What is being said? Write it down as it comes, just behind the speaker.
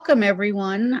welcome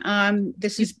everyone.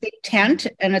 This is Big Tent,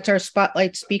 and it's our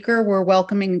spotlight speaker. We're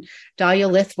welcoming Dahlia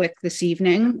Lithwick this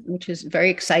evening, which is very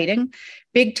exciting.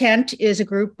 Big Tent is a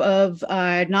group of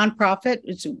nonprofit.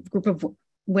 It's a group of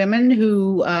women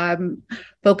who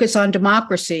focus on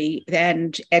democracy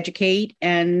and educate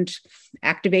and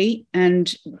activate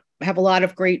and have a lot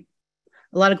of great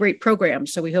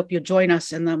programs. So we hope you'll join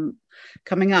us in them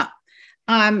coming up.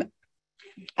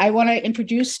 I want to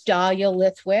introduce Dahlia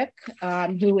Lithwick,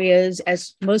 who is,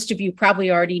 as most of you probably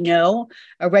already know,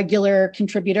 a regular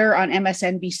contributor on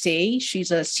MSNBC. She's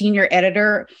a senior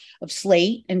editor of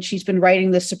Slate, and she's been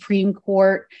writing the Supreme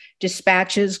Court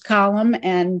dispatches column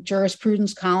and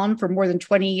jurisprudence column for more than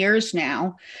 20 years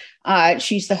now.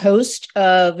 She's the host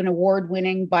of an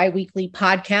award-winning biweekly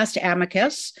podcast,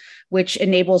 Amicus, which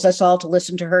enables us all to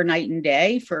listen to her night and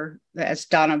day, for, as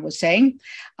Donna was saying.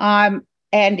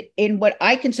 And in what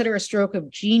I consider a stroke of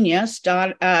genius,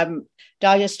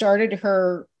 Dahlia started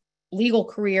her legal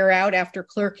career out after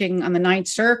clerking on the Ninth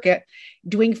Circuit,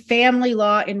 doing family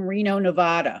law in Reno,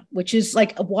 Nevada, which is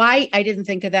like, why I didn't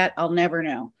think of that, I'll never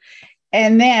know.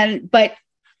 But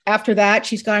after that,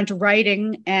 she's gone into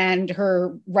writing, and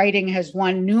her writing has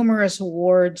won numerous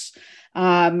awards.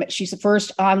 She's the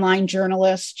first online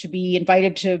journalist to be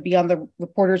invited to be on the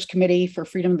Reporters Committee for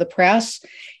Freedom of the Press.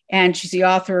 And she's the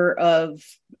author of,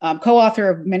 co-author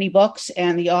of many books,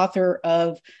 and the author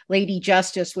of Lady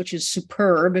Justice, which is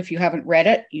superb. If you haven't read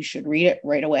it, you should read it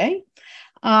right away.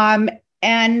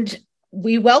 And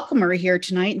we welcome her here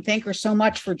tonight and thank her so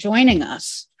much for joining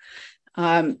us.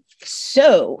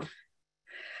 So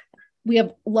we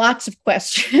have lots of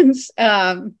questions,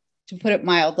 to put it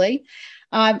mildly.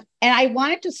 And I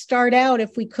wanted to start out,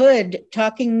 if we could,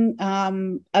 talking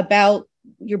about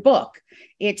your book.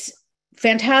 It's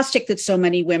fantastic that so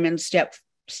many women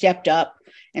stepped up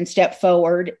and stepped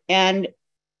forward. And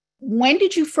when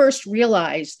did you first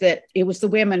realize that it was the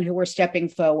women who were stepping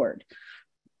forward?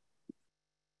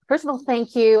 First of all,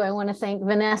 thank you. I want to thank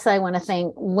Vanessa. I want to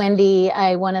thank Wendy.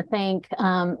 I want to thank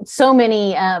so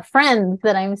many friends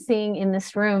that I'm seeing in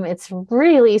this room. It's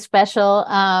really special.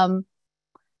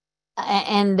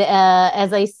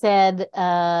 As I said,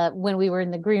 when we were in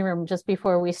the green room just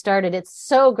before we started, it's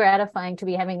so gratifying to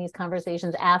be having these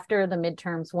conversations after the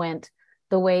midterms went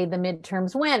the way the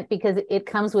midterms went, because it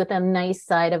comes with a nice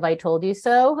side of I told you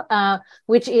so,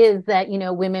 which is that,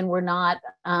 women were not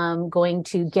going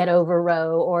to get over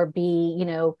Roe or be,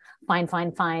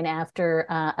 fine after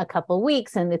a couple of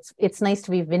weeks. And it's nice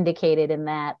to be vindicated in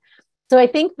that. So I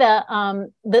think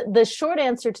the short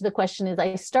answer to the question is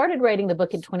I started writing the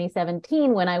book in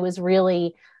 2017 when I was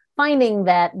really finding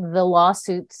that the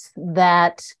lawsuits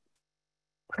that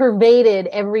pervaded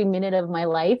every minute of my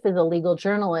life as a legal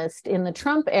journalist in the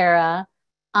Trump era,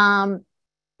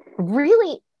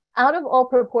 really out of all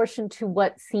proportion to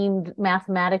what seemed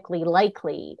mathematically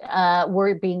likely,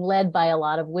 were being led by a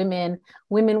lot of women.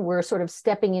 Women were sort of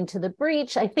stepping into the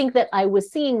breach. I think that I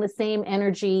was seeing the same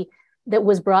energy that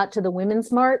was brought to the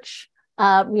Women's March,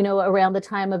 around the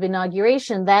time of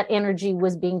inauguration. That energy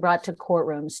was being brought to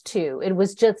courtrooms too. It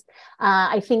was just,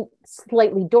 I think,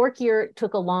 slightly dorkier. It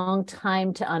took a long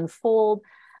time to unfold.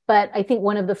 But I think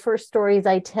one of the first stories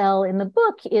I tell in the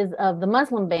book is of the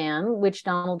Muslim ban, which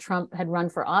Donald Trump had run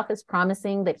for office,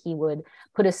 promising that he would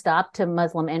put a stop to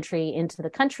Muslim entry into the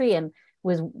country, and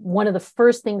was one of the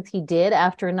first things he did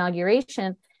after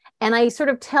inauguration. And I sort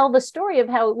of tell the story of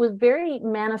how it was very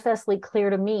manifestly clear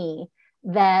to me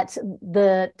that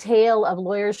the tale of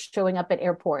lawyers showing up at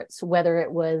airports, whether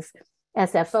it was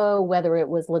SFO, whether it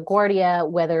was LaGuardia,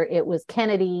 whether it was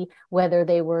Kennedy, whether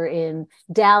they were in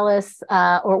Dallas,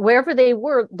 or wherever they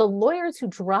were, the lawyers who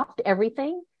dropped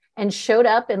everything and showed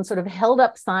up and sort of held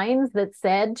up signs that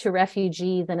said to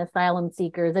refugees and asylum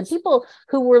seekers and people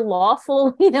who were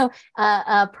lawful,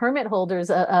 permit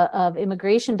holders of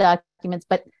immigration documents,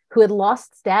 but who had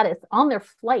lost status on their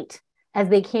flight as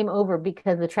they came over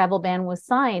because the travel ban was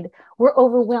signed, were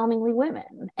overwhelmingly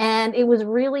women. And it was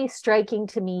really striking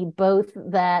to me both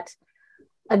that,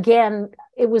 again,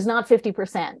 it was not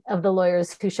 50% of the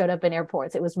lawyers who showed up in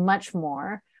airports. It was much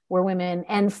more were women.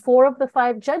 And 4 of the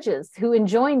 5 judges who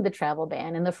enjoined the travel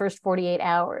ban in the first 48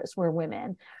 hours were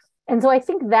women. And so I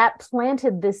think that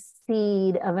planted this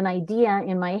seed of an idea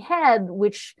in my head,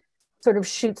 which sort of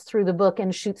shoots through the book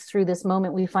and shoots through this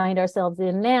moment we find ourselves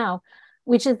in now,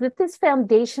 which is that this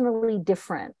foundationally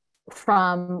different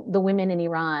from the women in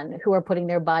Iran who are putting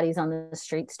their bodies on the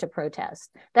streets to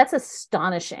protest. That's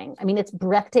astonishing. I mean, it's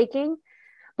breathtaking.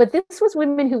 But this was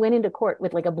women who went into court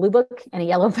with like a blue book and a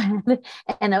yellow pen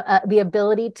and the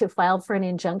ability to file for an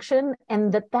injunction,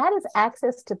 and that is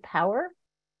access to power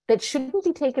that shouldn't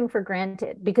be taken for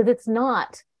granted, because it's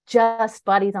not just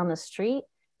bodies on the street,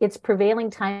 it's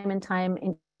prevailing time and time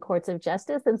in courts of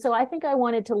justice. And so I think I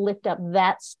wanted to lift up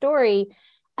that story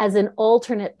as an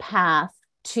alternate path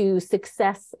to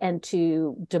success and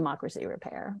to democracy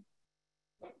repair.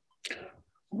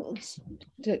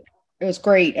 It was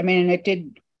great. I mean, I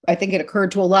think it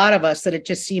occurred to a lot of us that it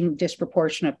just seemed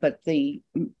disproportionate, but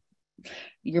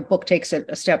your book takes it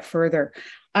a step further.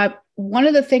 One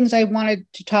of the things I wanted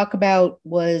to talk about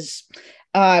was,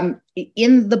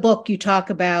 in the book, you talk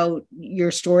about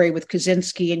your story with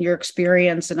Kaczynski and your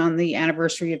experience, and on the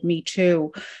anniversary of Me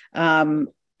Too.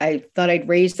 I thought I'd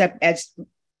raise that as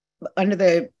under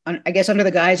the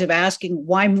guise of asking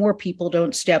why more people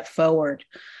don't step forward,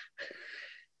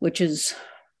 which is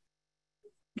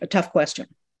a tough question.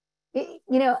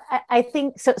 I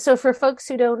think so. So for folks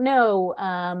who don't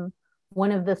know,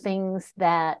 one of the things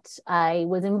that I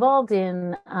was involved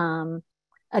in,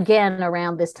 again,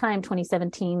 around this time,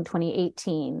 2017,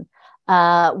 2018,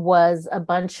 was a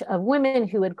bunch of women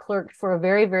who had clerked for a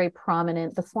very, very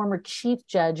prominent, the former chief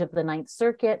judge of the Ninth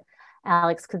Circuit,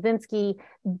 Alex Kaczynski,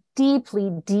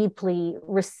 deeply, deeply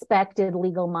respected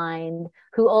legal mind,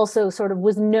 who also sort of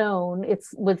was known,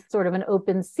 it's with sort of an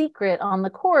open secret on the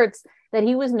courts, that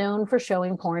he was known for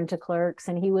showing porn to clerks,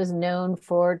 and he was known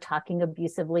for talking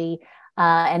abusively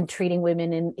and treating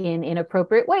women in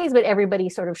inappropriate ways, but everybody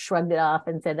sort of shrugged it off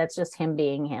and said, that's just him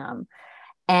being him.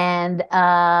 And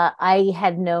I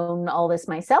had known all this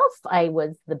myself. I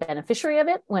was the beneficiary of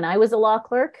it when I was a law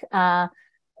clerk,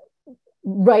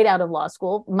 right out of law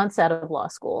school, months out of law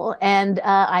school. And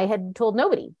I had told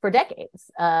nobody for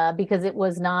decades because it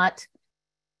was not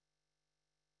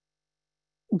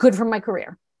good for my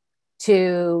career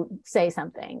to say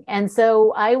something. And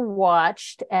so I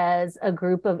watched as a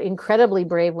group of incredibly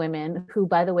brave women, who,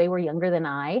 by the way, were younger than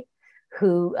I,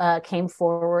 who came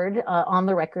forward on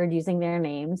the record using their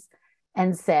names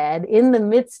and said, in the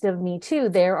midst of Me Too,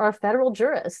 there are federal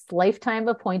jurists, lifetime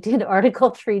appointed Article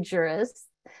 3 jurists,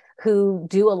 who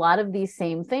do a lot of these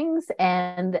same things.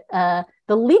 And the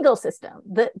legal system,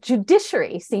 the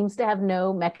judiciary, seems to have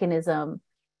no mechanism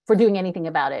for doing anything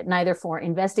about it, neither for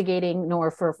investigating,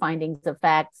 nor for findings of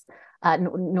facts,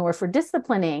 nor for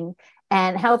disciplining.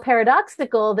 And how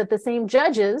paradoxical that the same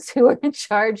judges who are in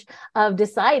charge of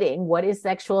deciding what is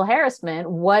sexual harassment,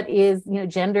 what is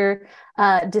gender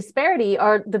disparity,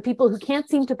 are the people who can't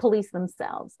seem to police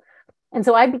themselves. And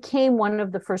so I became one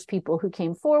of the first people who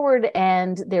came forward,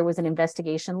 and there was an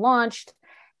investigation launched,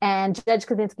 and Judge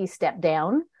Kaczynski stepped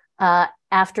down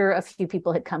after a few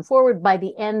people had come forward. By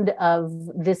the end of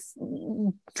this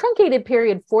truncated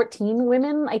period, 14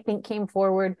 women, I think, came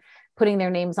forward, putting their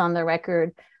names on the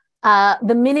record.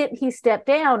 The minute he stepped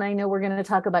down, I know we're going to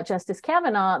talk about Justice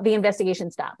Kavanaugh, the investigation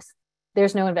stops.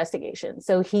 There's no investigation.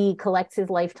 So he collects his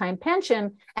lifetime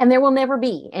pension, and there will never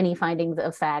be any findings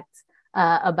of facts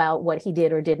about what he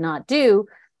did or did not do.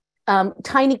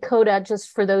 Tiny coda,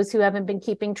 just for those who haven't been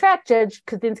keeping track, Judge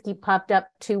Kaczynski popped up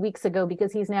 2 weeks ago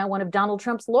because he's now one of Donald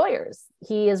Trump's lawyers.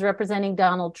 He is representing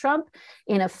Donald Trump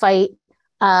in a fight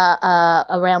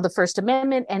around the First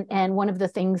Amendment. And one of the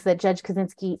things that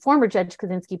former Judge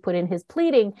Kaczynski put in his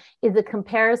pleading is a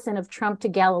comparison of Trump to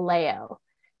Galileo,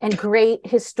 and great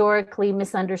historically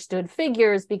misunderstood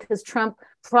figures, because Trump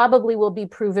probably will be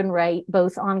proven right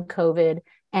both on COVID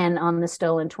and on the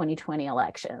stolen 2020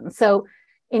 election. So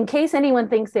in case anyone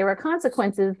thinks there are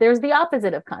consequences, there's the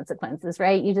opposite of consequences,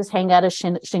 right? You just hang out a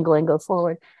shingle and go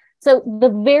forward. So the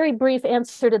very brief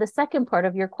answer to the second part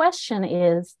of your question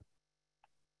is,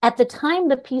 at the time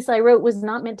the piece I wrote was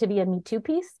not meant to be a Me Too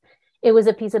piece. It was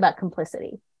a piece about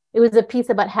complicity. It was a piece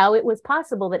about how it was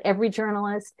possible that every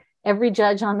journalist, every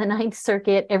judge on the Ninth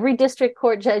Circuit, every district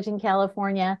court judge in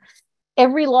California,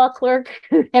 every law clerk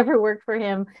who ever worked for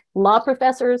him, law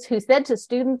professors who said to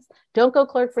students, don't go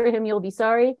clerk for him, you'll be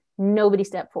sorry, nobody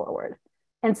stepped forward.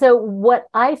 And so what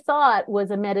I thought was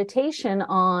a meditation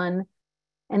on,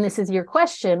 and this is your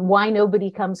question, why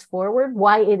nobody comes forward,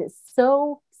 why it is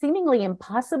so seemingly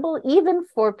impossible, even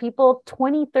for people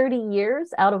 20, 30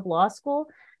 years out of law school,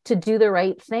 to do the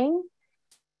right thing,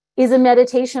 is a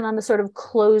meditation on the sort of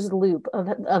closed loop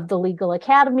of the legal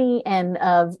academy and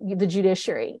of the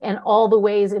judiciary, and all the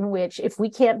ways in which, if we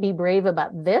can't be brave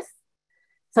about this,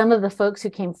 some of the folks who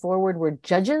came forward were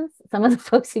judges, some of the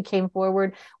folks who came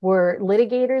forward were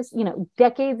litigators,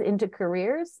 decades into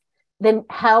careers, then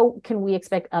how can we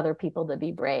expect other people to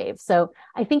be brave? So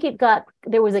I think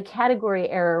there was a category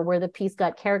error where the piece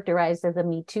got characterized as a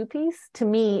Me Too piece. To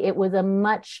me, it was a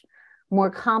much more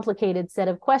complicated set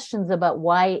of questions about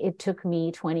why it took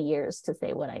me 20 years to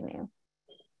say what I knew.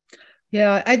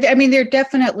 Yeah, I mean, there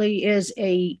definitely is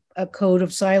a a code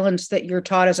of silence that you're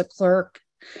taught as a clerk.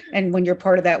 And when you're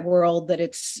part of that world, that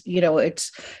it's, it's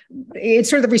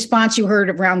sort of the response you heard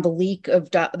around the leak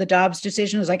of the Dobbs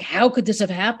decision is like, how could this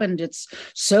have happened? It's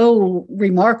so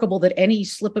remarkable that any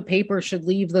slip of paper should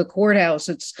leave the courthouse.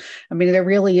 There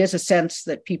really is a sense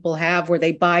that people have where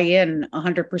they buy in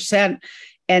 100%.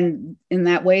 And in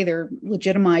that way, they're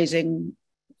legitimizing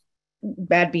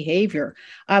bad behavior.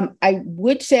 I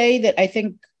would say that I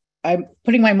think I'm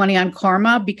putting my money on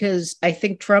karma, because I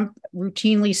think Trump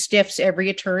routinely stiffs every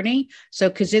attorney.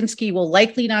 So Kaczynski will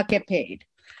likely not get paid.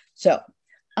 So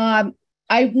I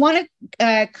want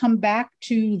to come back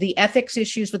to the ethics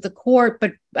issues with the court,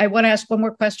 but I want to ask one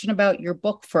more question about your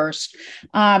book first.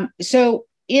 So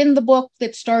in the book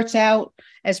that starts out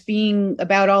as being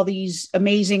about all these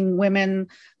amazing women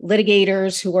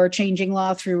litigators who are changing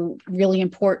law through really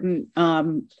important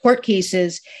court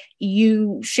cases,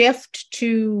 you shift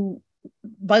to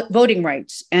voting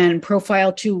rights and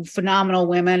profile two phenomenal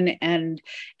women, and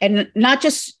not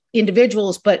just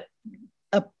individuals, but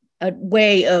a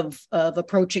way of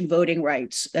approaching voting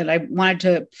rights. And I wanted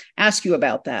to ask you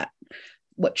about that.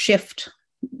 What shift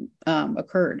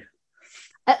occurred?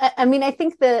 I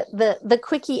think the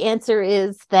quickie answer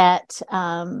is that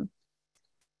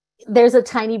there's a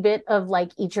tiny bit of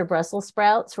like eat your Brussels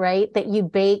sprouts, right? That you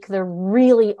bake the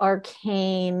really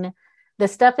arcane, the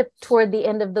stuff toward the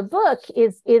end of the book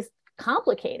is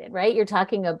complicated, right? You're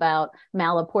talking about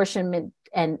malapportionment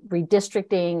and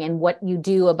redistricting and what you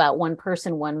do about one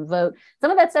person, one vote.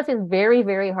 Some of that stuff is very,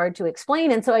 very hard to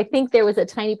explain. And so I think there was a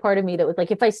tiny part of me that was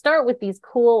like, if I start with these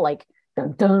cool, like,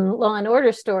 dun, dun, Law and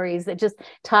Order stories that just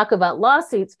talk about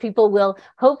lawsuits, people will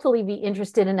hopefully be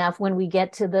interested enough when we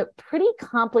get to the pretty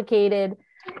complicated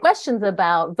questions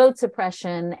about vote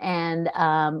suppression and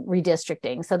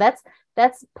redistricting. So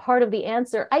that's part of the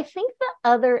answer. I think the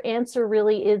other answer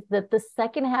really is that the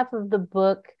second half of the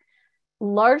book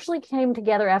largely came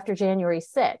together after January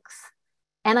 6th.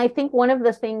 And I think one of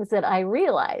the things that I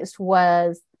realized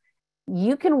was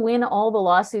you can win all the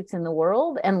lawsuits in the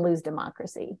world and lose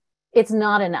democracy. It's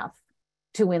not enough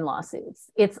to win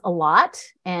lawsuits. It's a lot.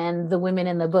 And the women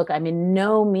in the book, I'm in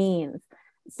no means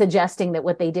suggesting that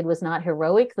what they did was not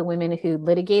heroic, the women who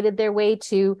litigated their way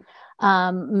to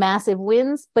massive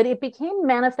wins. But it became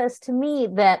manifest to me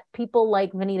that people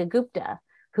like Vanita Gupta,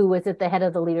 who was at the head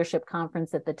of the leadership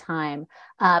conference at the time,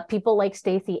 people like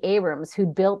Stacey Abrams, who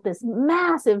built this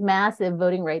massive, massive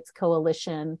voting rights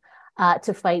coalition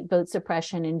to fight vote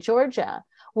suppression in Georgia,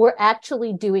 were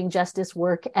actually doing justice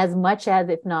work as much as,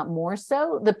 if not more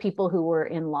so, the people who were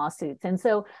in lawsuits. And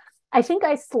so I think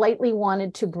I slightly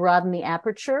wanted to broaden the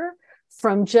aperture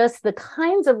from just the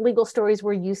kinds of legal stories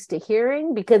we're used to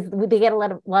hearing, because they get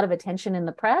a lot of attention in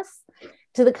the press,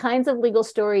 to the kinds of legal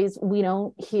stories we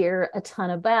don't hear a ton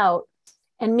about.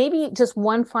 And maybe just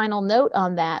one final note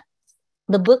on that.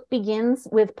 The book begins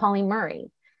with Pauli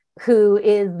Murray, who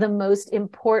is the most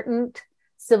important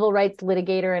civil rights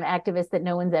litigator and activist that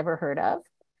no one's ever heard of.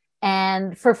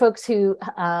 And for folks who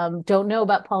don't know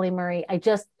about Pauli Murray,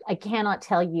 I cannot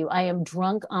tell you, I am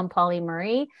drunk on Pauli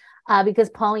Murray because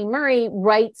Pauli Murray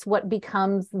writes what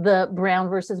becomes the Brown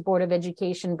versus Board of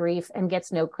Education brief and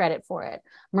gets no credit for it.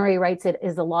 Murray writes it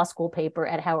as a law school paper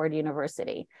at Howard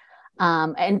University.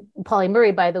 And Pauli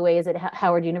Murray, by the way, is at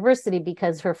Howard University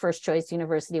because her first choice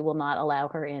university will not allow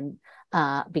her in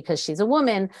because she's a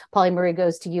woman. Pauli Murray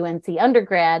goes to UNC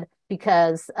undergrad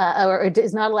because, or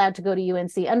is not allowed to go to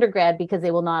UNC undergrad because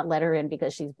they will not let her in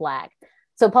because she's Black.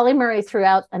 So Pauli Murray,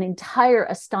 throughout an entire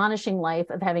astonishing life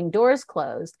of having doors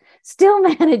closed, still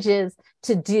manages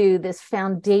to do this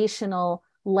foundational,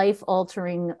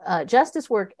 life-altering justice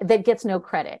work that gets no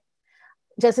credit.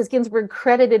 Justice Ginsburg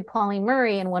credited Pauli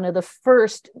Murray in one of the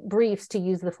first briefs to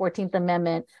use the 14th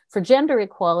Amendment for gender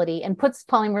equality and puts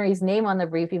Pauli Murray's name on the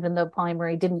brief, even though Pauli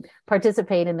Murray didn't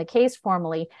participate in the case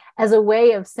formally, as a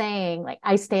way of saying, like,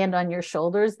 I stand on your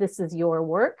shoulders, this is your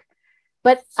work.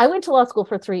 But I went to law school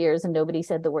for 3 years and nobody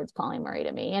said the words Pauli Murray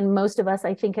to me. And most of us,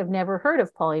 I think, have never heard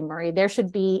of Pauli Murray. There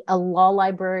should be a law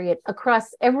library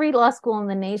across every law school in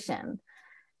the nation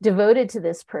devoted to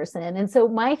this person. And so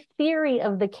my theory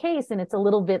of the case, and it's a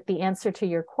little bit the answer to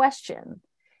your question,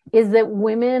 is that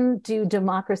women do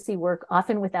democracy work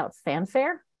often without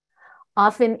fanfare.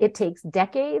 Often it takes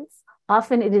decades.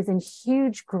 Often it is in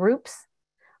huge groups.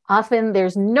 Often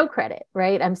there's no credit,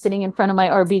 right? I'm sitting in front of my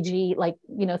RBG, like,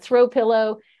 throw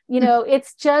pillow,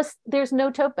 it's just, there's no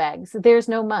tote bags, there's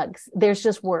no mugs, there's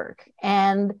just work.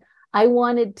 And I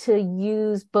wanted to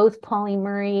use both Pauli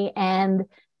Murray and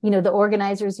the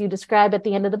organizers you describe at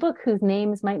the end of the book, whose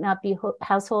names might not be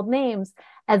household names,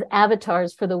 as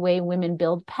avatars for the way women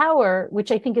build power,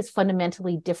 which I think is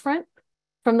fundamentally different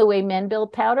from the way men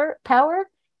build power.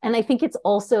 And I think it's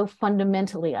also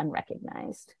fundamentally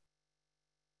unrecognized.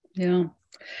 Yeah.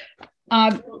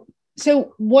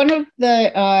 So one of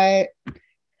the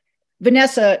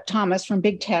Vanessa Thomas from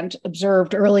Big Tent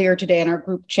observed earlier today in our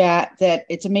group chat that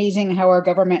it's amazing how our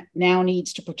government now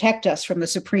needs to protect us from the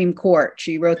Supreme Court.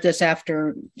 She wrote this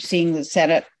after seeing the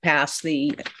Senate pass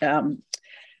the bill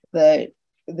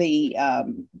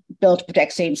to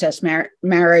protect same-sex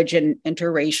marriage and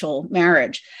interracial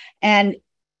marriage. And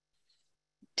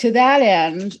to that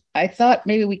end, I thought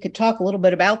maybe we could talk a little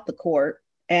bit about the court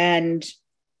and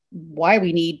why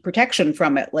we need protection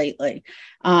from it lately.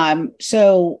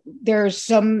 So there's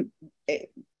some,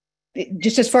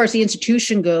 just as far as the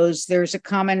institution goes, there's a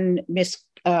common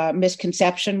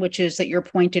misconception, which is that you're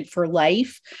appointed for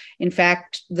life. In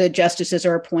fact, the justices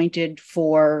are appointed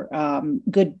for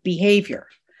good behavior.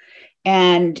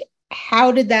 And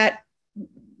how did that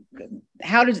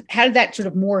sort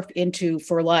of morph into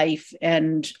for life,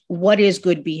 and what is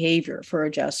good behavior for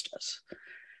a justice?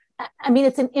 I mean,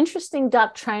 it's an interesting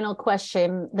doctrinal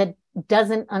question that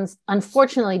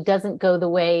unfortunately doesn't go the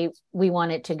way we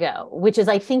want it to go, which is,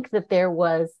 I think that there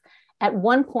was at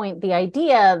one point the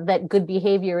idea that good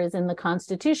behavior is in the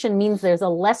Constitution means there's a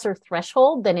lesser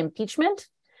threshold than impeachment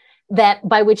that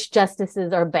by which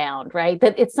justices are bound, right?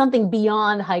 That it's something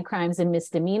beyond high crimes and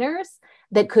misdemeanors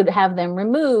that could have them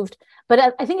removed.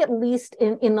 But I think at least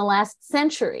in the last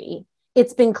century,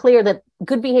 it's been clear that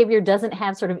good behavior doesn't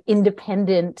have sort of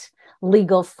independent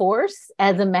legal force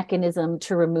as a mechanism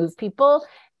to remove people.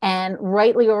 And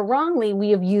rightly or wrongly, we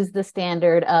have used the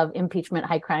standard of impeachment,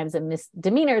 high crimes, and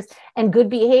misdemeanors. And good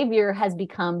behavior has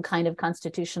become kind of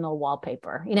constitutional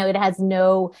wallpaper. It has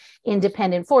no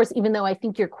independent force, even though I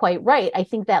think you're quite right. I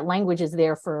think that language is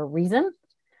there for a reason.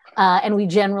 And we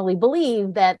generally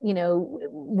believe that,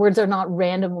 words are not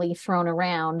randomly thrown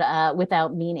around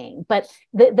without meaning. But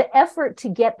the effort to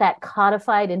get that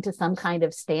codified into some kind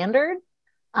of standard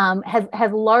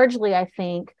has largely, I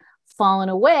think, fallen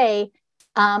away.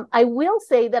 I will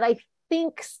say that I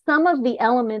think some of the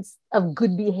elements of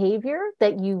good behavior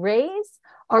that you raise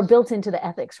are built into the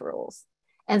ethics rules.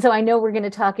 And so I know we're going to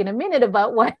talk in a minute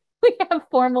about what we have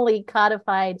formally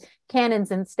codified canons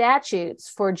and statutes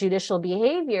for judicial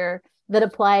behavior that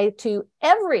apply to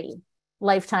every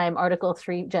lifetime Article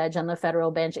III judge on the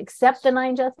federal bench, except the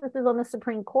 9 justices on the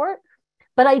Supreme Court.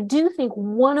 But I do think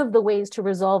one of the ways to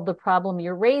resolve the problem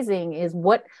you're raising is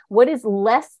what is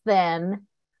less than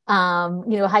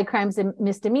high crimes and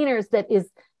misdemeanors that is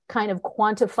kind of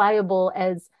quantifiable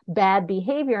as bad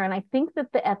behavior. And I think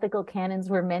that the ethical canons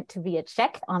were meant to be a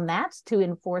check on that, to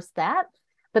enforce that.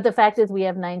 But the fact is we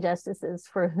have 9 justices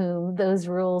for whom those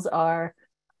rules are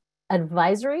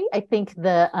advisory. I think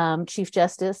the Chief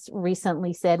Justice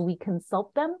recently said we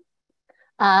consult them,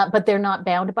 but they're not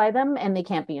bound by them and they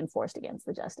can't be enforced against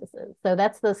the justices. So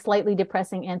that's the slightly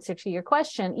depressing answer to your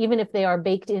question. Even if they are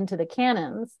baked into the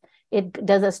canons, it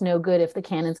does us no good if the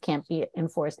canons can't be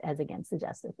enforced as against the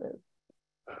justices.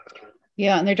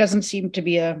 Yeah, and there doesn't seem to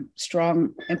be a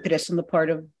strong impetus on the part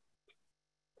of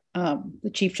the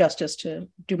Chief Justice to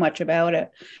do much about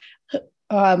it.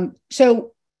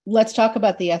 So let's talk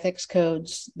about the ethics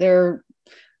codes. Do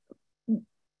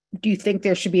you think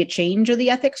there should be a change of the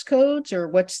ethics codes, or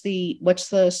what's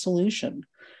the solution?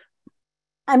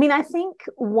 I mean, I think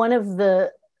one of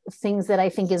the things that I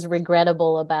think is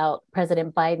regrettable about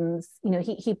President Biden's,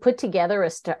 he put together a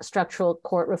structural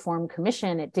court reform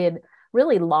commission. It did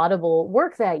really laudable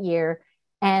work that year.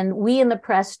 And we in the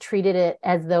press treated it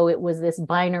as though it was this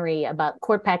binary about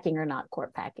court packing or not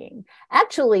court packing.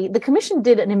 Actually, the commission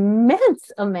did an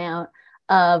immense amount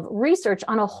of research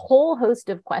on a whole host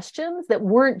of questions that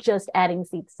weren't just adding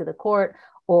seats to the court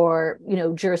or,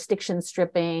 jurisdiction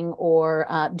stripping or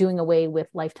doing away with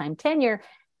lifetime tenure.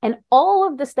 And all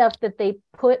of the stuff that they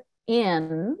put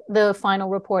in the final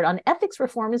report on ethics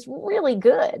reform is really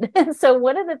good. And so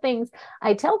one of the things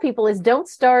I tell people is don't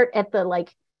start at the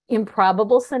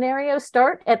improbable scenario,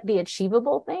 start at the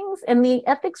achievable things. And the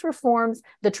ethics reforms,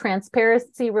 the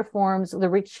transparency reforms, the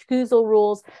recusal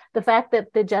rules, the fact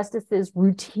that the justices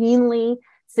routinely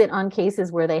sit on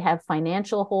cases where they have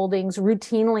financial holdings,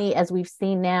 routinely, as we've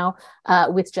seen now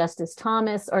with Justice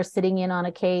Thomas, are sitting in on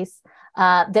a case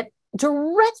that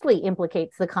directly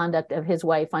implicates the conduct of his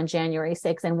wife on January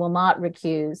 6th and will not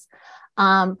recuse.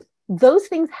 Those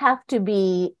things have to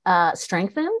be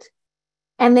strengthened.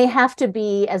 And they have to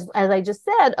be, as I just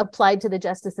said, applied to the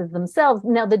justices themselves.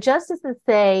 Now, the justices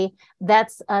say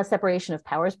that's a separation of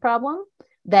powers problem.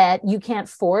 that you can't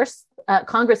force,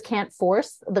 Congress can't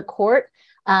force the court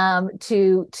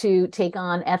to take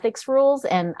on ethics rules.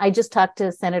 And I just talked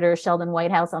to Senator Sheldon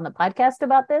Whitehouse on the podcast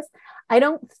about this. I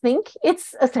don't think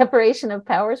it's a separation of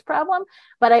powers problem,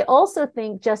 but I also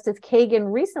think Justice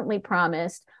Kagan recently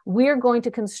promised we're going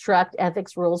to construct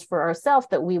ethics rules for ourselves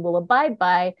that we will abide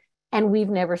by, and we've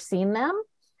never seen them.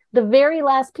 The very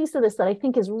last piece of this that I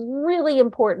think is really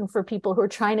important for people who are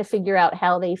trying to figure out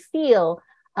how they feel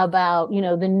about,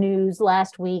 the news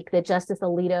last week that Justice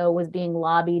Alito was being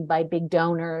lobbied by big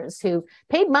donors who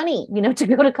paid money, to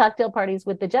go to cocktail parties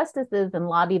with the justices and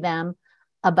lobby them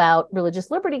about religious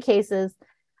liberty cases.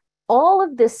 All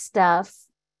of this stuff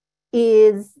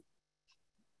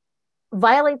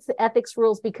violates the ethics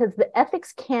rules because the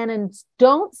ethics canons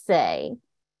don't say,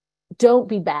 don't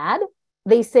be bad.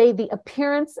 They say the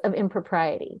appearance of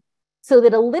impropriety, so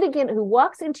that a litigant who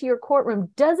walks into your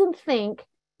courtroom doesn't think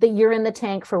that you're in the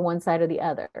tank for one side or the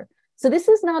other. So this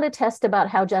is not a test about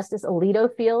how Justice Alito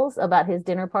feels about his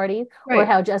dinner party, right, or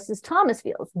how Justice Thomas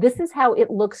feels. This is how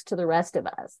it looks to the rest of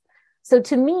us. So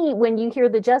to me, when you hear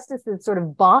the justices sort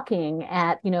of balking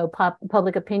at,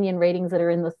 public opinion ratings that are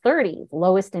in the 30s,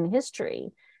 lowest in history,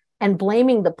 and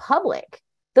blaming the public,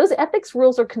 those ethics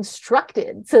rules are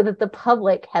constructed so that the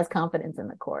public has confidence in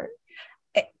the court.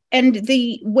 And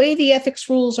the way the ethics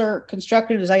rules are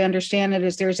constructed, as I understand it,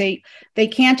 is they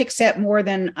can't accept more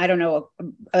than, I don't know,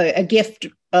 a gift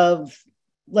of,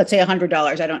 let's say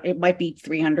 $100. It might be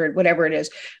 300, whatever it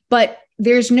is, but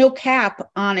there's no cap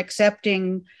on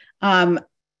accepting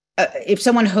if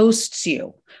someone hosts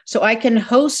you. So I can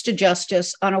host a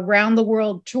justice on a round the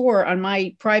world tour on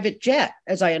my private jet,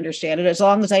 as I understand it, as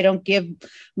long as I don't give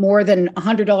more than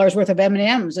 $100 worth of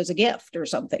M&Ms as a gift or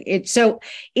something.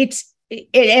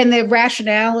 And the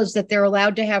rationale is that they're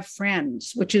allowed to have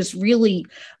friends, which is really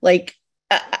like,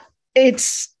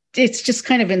 it's just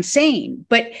kind of insane.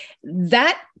 But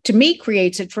that, to me,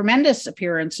 creates a tremendous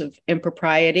appearance of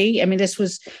impropriety. I mean, this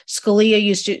was Scalia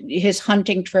his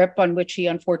hunting trip, on which he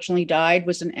unfortunately died,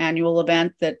 was an annual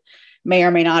event that may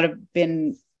or may not have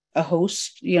been a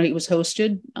host, he was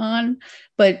hosted on,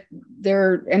 but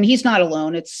and he's not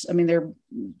alone.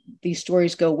 These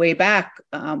stories go way back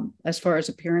as far as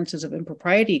appearances of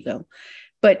impropriety go,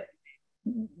 but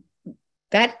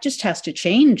that just has to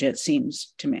change, it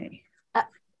seems to me.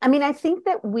 I think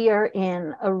that we are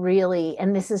in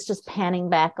and this is just panning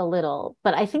back a little,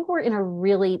 but I think we're in a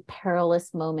really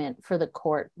perilous moment for the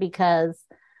court, because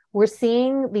we're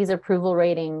seeing these approval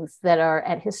ratings that are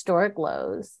at historic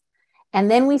lows. And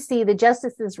then we see the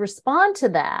justices respond to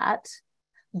that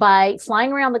by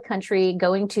flying around the country,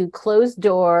 going to closed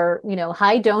door,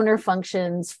 high donor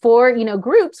functions for,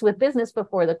 groups with business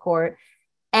before the court,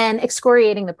 and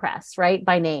excoriating the press, right,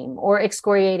 by name, or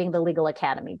excoriating the legal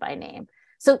academy by name.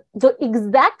 So the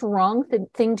exact wrong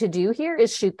thing to do here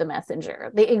is shoot the messenger.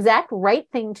 The exact right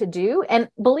thing to do, and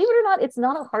believe it or not, it's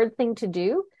not a hard thing to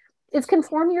do, is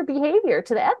conform your behavior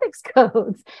to the ethics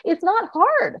codes. It's not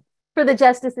hard for the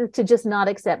justices to just not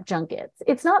accept junkets.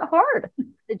 It's not hard for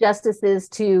the justices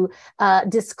to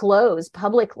disclose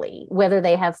publicly whether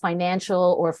they have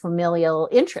financial or familial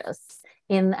interests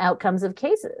in the outcomes of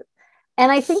cases.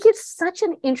 And I think it's such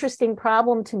an interesting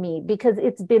problem to me, because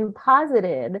it's been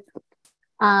posited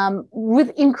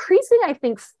with increasing, I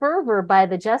think, fervor by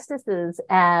the justices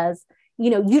as,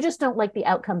 you just don't like the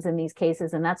outcomes in these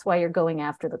cases, and that's why you're going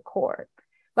after the court.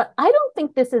 But I don't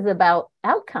think this is about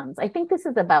outcomes. I think this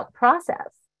is about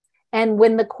process. And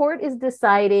when the court is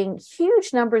deciding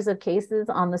huge numbers of cases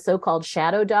on the so-called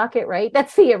shadow docket, right?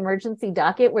 That's the emergency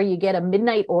docket where you get a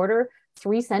midnight order,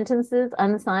 3 sentences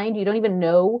unsigned. You don't even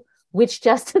know which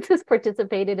justices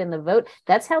participated in the vote.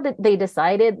 That's how they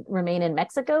decided Remain in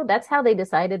Mexico. That's how they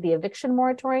decided the eviction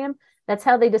moratorium. That's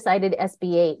how they decided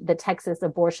SB 8, the Texas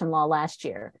abortion law last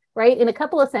year, right? In a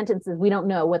couple of sentences, we don't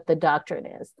know what the doctrine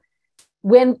is.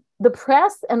 When the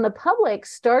press and the public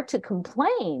start to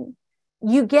complain,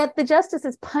 you get the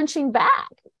justices punching back.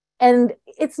 And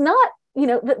it's not,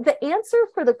 the answer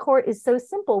for the court is so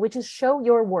simple, which is show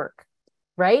your work,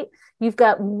 right? You've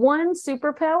got one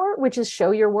superpower, which is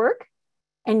show your work,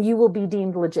 and you will be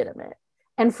deemed legitimate.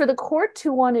 And for the court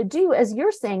to want to do, as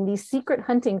you're saying, these secret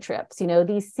hunting trips,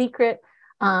 these secret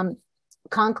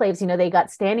conclaves, they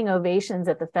got standing ovations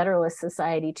at the Federalist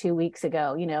Society 2 weeks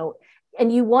ago,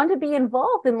 and you want to be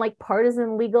involved in like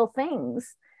partisan legal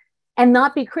things and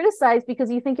not be criticized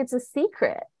because you think it's a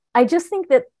secret. I just think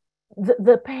that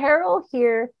the peril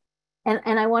here, and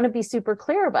I want to be super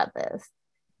clear about this,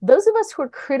 those of us who are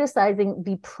criticizing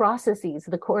the processes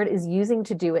the court is using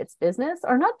to do its business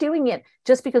are not doing it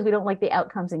just because we don't like the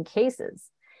outcomes in cases.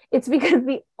 It's because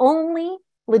the only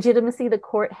legitimacy the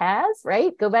court has,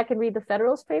 right? Go back and read the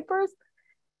Federalist Papers.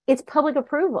 It's public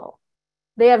approval.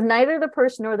 They have neither the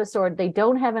purse nor the sword. They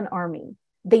don't have an army.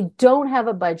 They don't have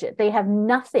a budget. They have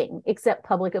nothing except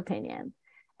public opinion.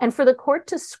 And for the court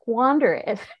to squander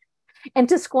it and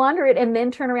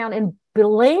then turn around and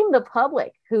blame the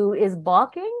public who is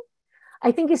balking,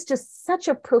 I think is just such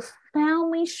a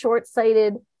profoundly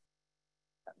short-sighted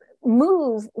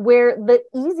move where the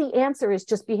easy answer is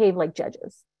just behave like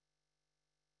judges.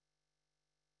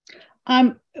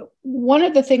 One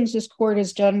of the things this court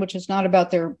has done, which is not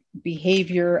about their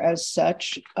behavior as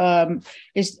such,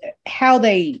 is how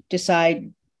they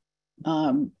decide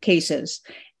cases.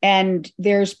 And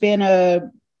there's been a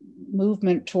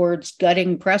movement towards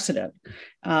gutting precedent.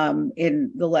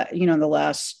 In the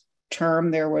last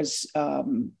term, there was,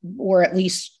 or at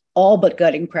least all but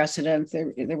gutting precedent.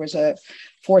 There was a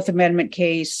Fourth Amendment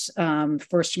case,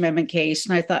 First Amendment case,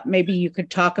 and I thought maybe you could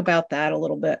talk about that a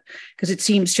little bit because it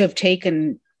seems to have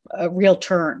taken a real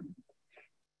turn.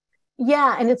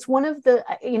 Yeah, and it's one of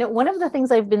the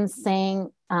things I've been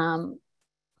saying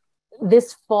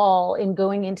this fall in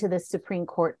going into this Supreme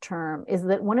Court term is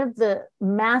that one of the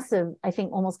massive, I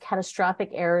think almost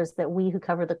catastrophic errors that we who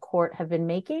cover the court have been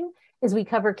making is we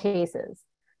cover cases.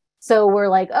 So we're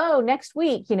like, oh, next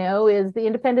week, is the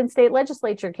independent state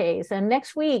legislature case. And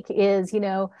next week is,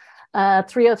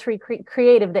 303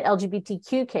 Creative, the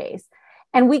LGBTQ case.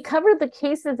 And we cover the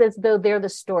cases as though they're the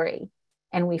story.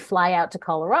 And we fly out to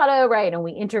Colorado, right? And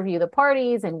we interview the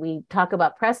parties and we talk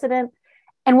about precedent.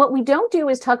 And what we don't do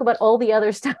is talk about all the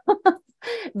other stuff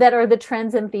that are the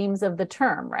trends and themes of the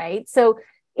term, right? So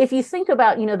if you think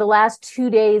about, the last 2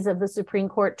 days of the Supreme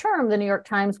Court term, the New York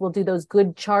Times will do those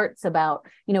good charts about,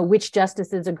 which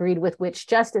justices agreed with which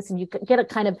justice. And you get a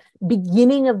kind of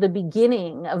beginning of the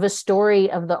beginning of a story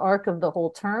of the arc of the whole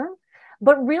term,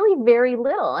 but really very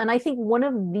little. And I think one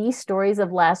of the stories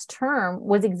of last term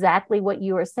was exactly what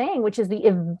you were saying, which is the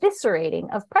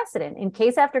eviscerating of precedent in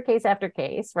case after case after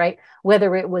case, right?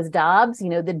 Whether it was Dobbs,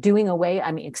 the doing away,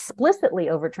 explicitly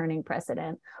overturning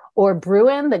precedent, or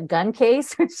Bruin, the gun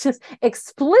case, it's just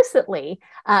explicitly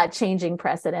changing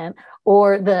precedent,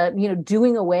 or the,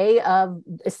 doing away of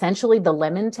essentially the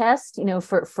Lemon test,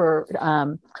 for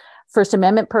First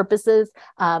Amendment purposes,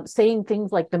 saying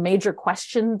things like the major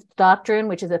questions doctrine,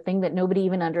 which is a thing that nobody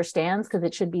even understands because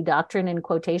it should be doctrine in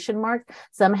quotation marks,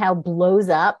 somehow blows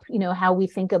up, how we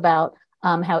think about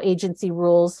how agency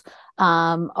rules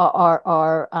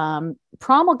are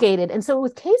promulgated. And so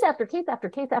with case after case after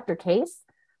case after case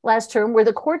last term, where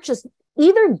the court just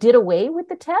either did away with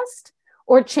the test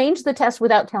or changed the test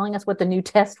without telling us what the new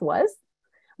test was,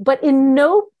 but in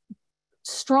no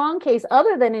strong case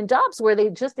other than in Dobbs, where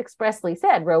they just expressly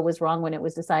said Roe was wrong when it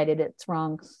was decided, it's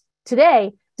wrong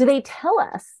today, do they tell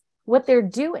us what they're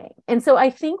doing? And so I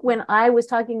think when I was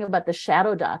talking about the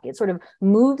shadow docket, sort of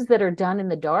moves that are done in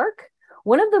the dark,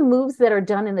 one of the moves that are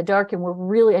done in the dark, and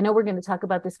I know we're going to talk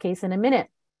about this case in a minute,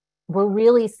 we're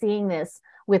really seeing this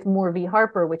with Moore v.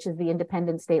 Harper, which is the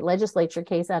independent state legislature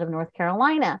case out of North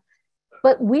Carolina.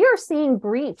 But we are seeing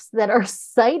briefs that are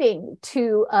citing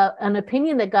to an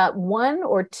opinion that got 1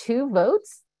 or 2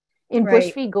 votes in right.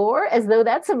 Bush v. Gore, as though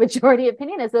that's a majority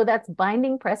opinion, as though that's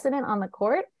binding precedent on the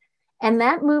court. And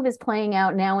that move is playing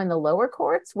out now in the lower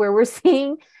courts, where we're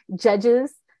seeing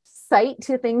judges cite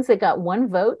to things that got 1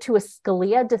 vote, to a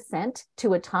Scalia dissent,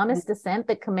 to a Thomas dissent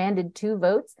that commanded 2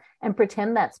 votes, and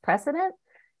pretend that's precedent.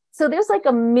 So there's like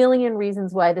a million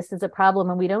reasons why this is a problem,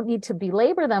 and we don't need to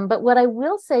belabor them. But what I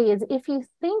will say is, if you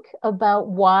think about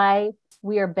why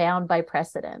we are bound by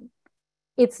precedent,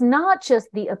 it's not just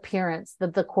the appearance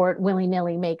that the court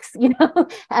willy-nilly makes,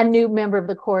 a new member of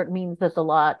the court means that the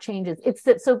law changes. It's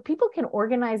that so people can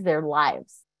organize their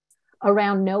lives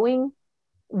around knowing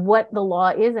what the law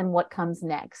is and what comes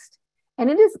next. And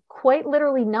it is quite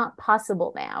literally not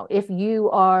possible now, if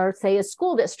you are, say, a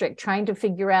school district trying to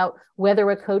figure out whether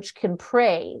a coach can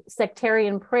pray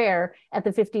sectarian prayer at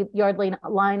the 50-yard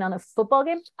line on a football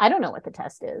game. I don't know what the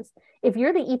test is. If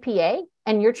you're the EPA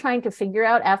and you're trying to figure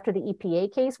out after the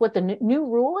EPA case what the new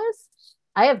rule is,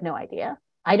 I have no idea.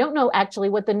 I don't know actually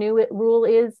what the new rule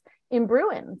is in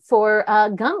Bruin for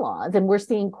gun laws. And we're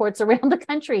seeing courts around the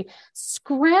country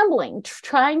scrambling,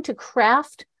 trying to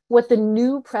craft what the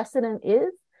new precedent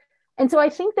is. And so I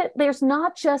think that there's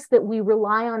not just that we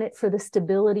rely on it for the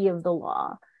stability of the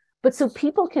law, but so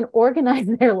people can organize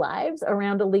their lives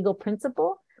around a legal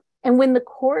principle. And when the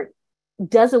court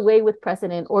does away with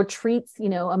precedent or treats,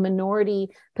 a minority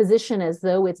position as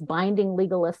though it's binding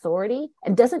legal authority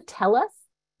and doesn't tell us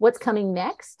what's coming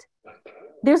next,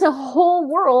 there's a whole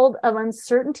world of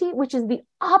uncertainty, which is the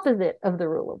opposite of the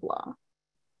rule of law.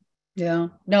 Yeah.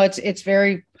 No, it's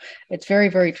very,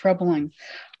 very troubling.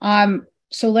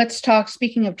 So let's talk,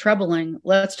 speaking of troubling,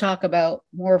 let's talk about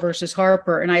Moore versus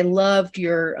Harper. And I loved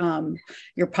your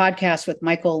podcast with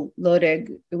Michael Lodig,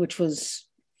 which was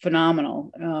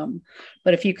phenomenal.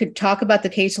 But if you could talk about the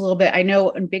case a little bit. I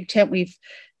know in Big Tent we've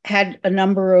had a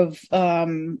number of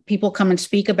people come and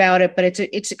speak about it, but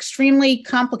it's extremely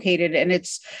complicated, and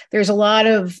there's a lot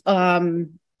of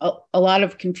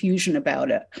confusion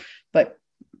about it. But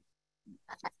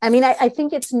I mean, I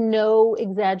think it's no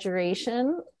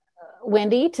exaggeration,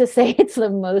 Wendy, to say it's the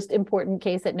most important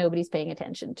case that nobody's paying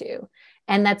attention to.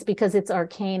 And that's because it's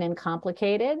arcane and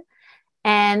complicated.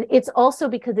 And it's also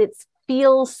because it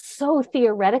feels so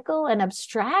theoretical and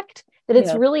abstract that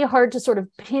it's really hard to sort of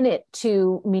pin it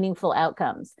to meaningful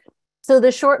outcomes. So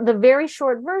the very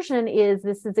short version is,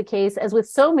 this is a case, as with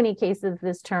so many cases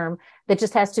this term, that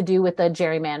just has to do with a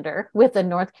gerrymander, with a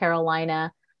North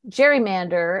Carolina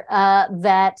gerrymander,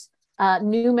 that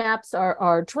new maps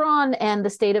are drawn, and the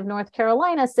state of North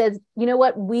Carolina says, you know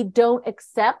what, we don't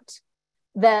accept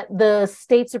that the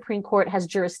state Supreme Court has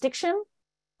jurisdiction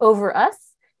over us,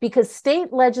 because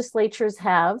state legislatures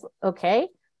have,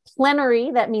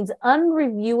 plenary, that means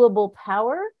unreviewable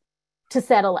power to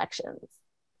set elections.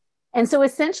 And so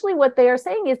essentially what they are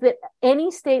saying is that any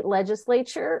state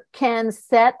legislature can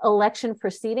set election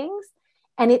proceedings,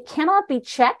 and it cannot be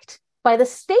checked by the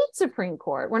state Supreme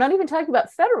Court. We're not even talking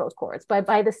about federal courts, but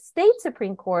by the state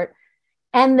Supreme Court,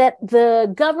 and that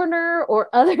the governor or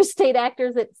other state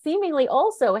actors that seemingly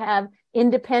also have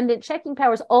independent checking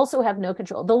powers also have no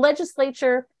control. The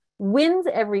legislature wins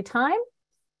every time.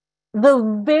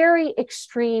 The very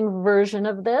extreme version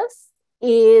of this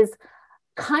is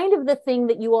kind of the thing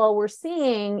that you all were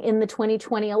seeing in the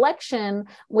 2020 election,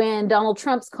 when Donald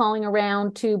Trump's calling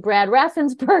around to Brad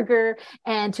Raffensperger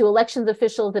and to elections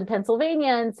officials in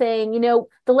Pennsylvania and saying,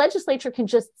 the legislature can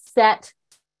just set,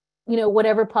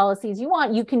 whatever policies you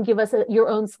want. You can give us your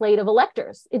own slate of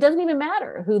electors. It doesn't even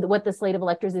matter what the slate of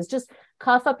electors is. Just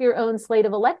cough up your own slate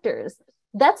of electors.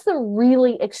 That's the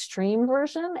really extreme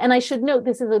version. And I should note,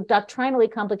 this is a doctrinally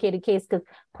complicated case because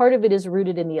part of it is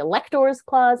rooted in the electors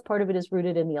clause, part of it is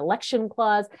rooted in the election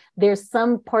clause. There's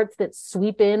some parts that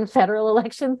sweep in federal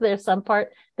elections. There's some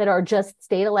part that are just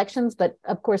state elections, but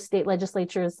of course, state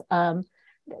legislatures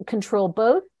control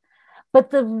both.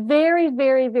 But the very,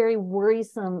 very, very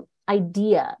worrisome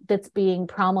idea that's being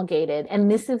promulgated,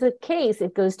 and this is a case,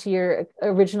 it goes to your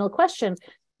original question,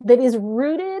 that is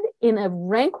rooted in a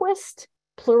Rehnquist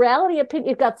plurality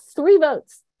opinion. It got 3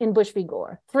 votes in Bush v.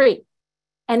 Gore, 3.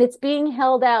 And it's being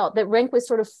held out that Rehnquist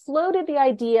sort of floated the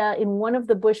idea in one of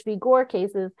the Bush v. Gore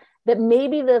cases that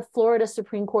maybe the Florida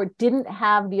Supreme Court didn't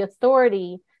have the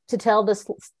authority to tell the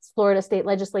Florida state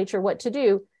legislature what to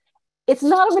do. It's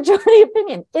not a majority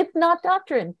opinion. It's not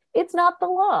doctrine. It's not the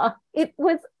law. It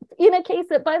was in a case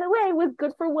that, by the way, was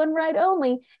good for one ride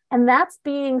only. And that's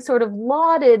being sort of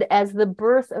lauded as the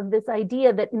birth of this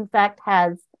idea that, in fact,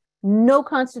 has no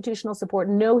constitutional support,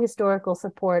 no historical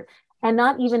support, and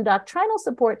not even doctrinal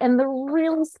support. And the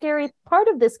really scary part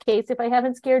of this case, if I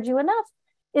haven't scared you enough,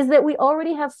 is that we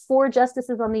already have 4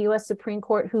 justices on the U.S. Supreme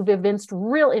Court who've evinced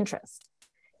real interest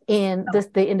in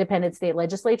the independent state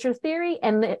legislature theory.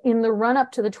 And in the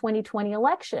run-up to the 2020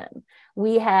 election,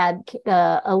 we had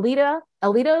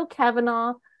Alito,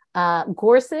 Kavanaugh,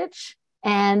 Gorsuch,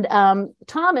 and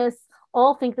Thomas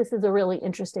all think this is a really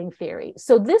interesting theory.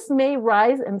 So this may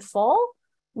rise and fall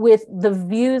with the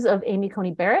views of Amy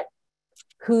Coney Barrett,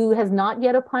 who has not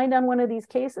yet opined on one of these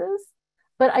cases.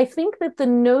 But I think that the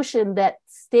notion that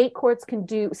state courts can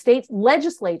do, state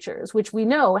legislatures, which we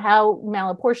know how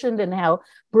malapportioned and how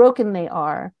broken they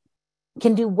are,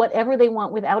 can do whatever they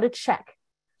want without a check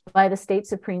by the state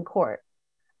Supreme Court,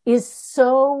 is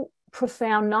so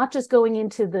profound, not just going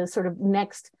into the sort of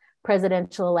next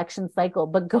presidential election cycle,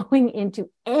 but going into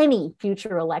any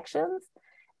future elections.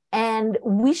 And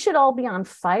we should all be on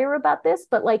fire about this.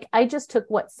 But I just took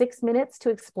 6 minutes to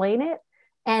explain it.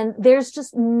 And there's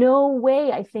just no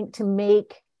way, I think, to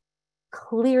make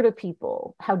clear to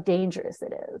people how dangerous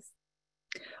it is.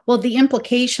 Well, the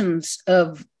implications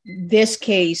of this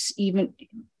case, even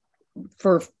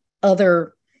for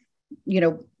other,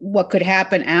 what could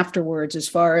happen afterwards, as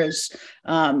far as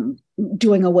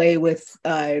doing away with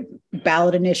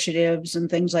ballot initiatives and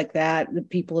things like that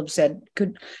people have said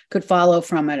could follow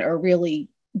from it, are really,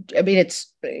 I mean,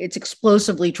 it's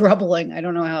explosively troubling. I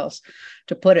don't know how else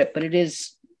to put it, but it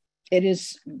is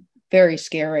very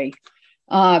scary.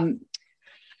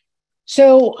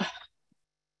 So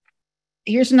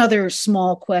here's another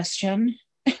small question.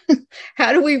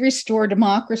 How do we restore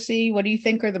democracy? What do you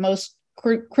think are the most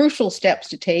crucial steps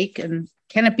to take? And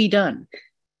Can it be done?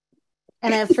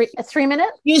 And a 3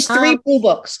 minute? Use 3 blue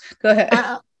books. Go ahead.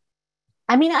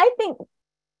 I mean,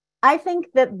 I think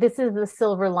that this is the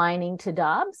silver lining to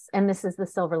Dobbs, and this is the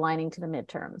silver lining to the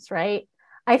midterms, right?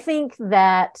 I think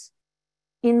that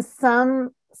in some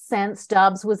sense,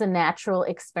 Dobbs was a natural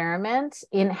experiment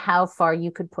in how far you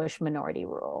could push minority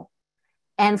rule.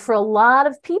 And for a lot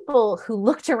of people who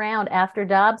looked around after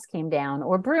Dobbs came down,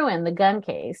 or Bruen, the gun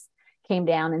case, came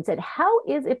down and said, how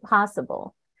is it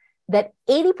possible that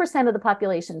 80% of the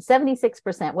population,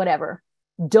 76%, whatever,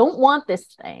 don't want this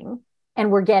thing, and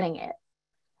we're getting it?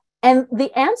 And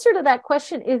the answer to that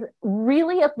question is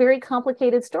really a very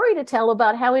complicated story to tell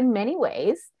about how, in many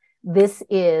ways, this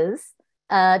is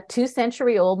a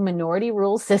 2-century-old minority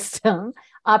rule system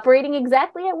operating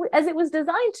exactly as it was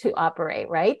designed to operate,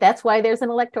 right? That's why there's an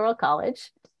electoral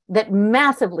college that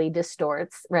massively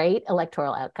distorts, right,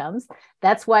 electoral outcomes.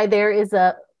 That's why there is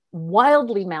a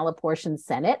wildly malapportioned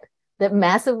Senate that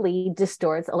massively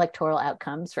distorts electoral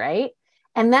outcomes, right?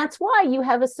 And that's why you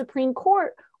have a Supreme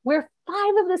Court where 5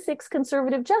 of the 6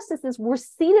 conservative justices were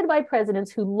seated by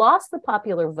presidents who lost the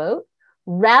popular vote,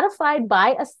 ratified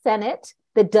by a Senate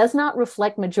that does not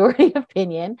reflect majority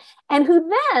opinion, and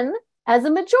who then, as a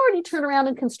majority, turn around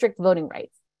and constrict voting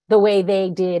rights, the way they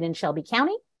did in Shelby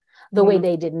County, the way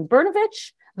they did in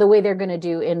Brnovich, the way they're going to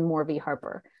do in Moore v.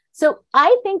 Harper. So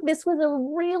I think this was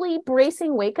a really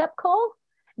bracing wake-up call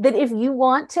that if you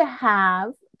want to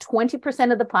have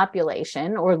 20% of the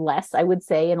population, or less, I would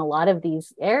say, in a lot of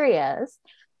these areas,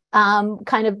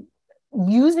 kind of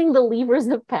using the levers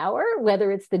of power,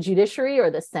 whether it's the judiciary or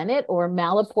the Senate or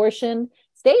malapportioned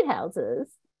state houses,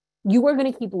 you are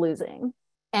going to keep losing.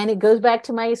 And it goes back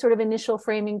to my sort of initial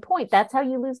framing point. That's how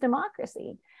you lose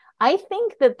democracy. I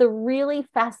think that the really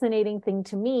fascinating thing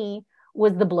to me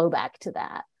was the blowback to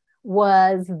that,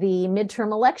 was the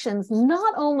midterm elections,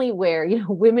 not only where,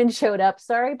 women showed up,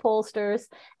 sorry, pollsters,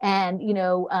 and,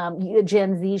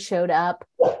 Gen Z showed up,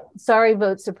 sorry,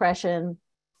 vote suppression,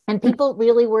 and people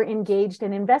really were engaged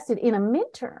and invested in a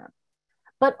midterm,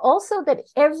 but also that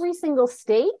every single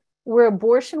state where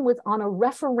abortion was on a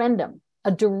referendum,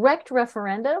 a direct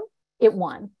referendum, it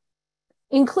won,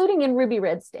 including in ruby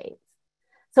red states.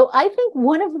 So I think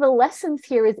one of the lessons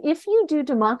here is if you do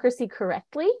democracy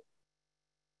correctly,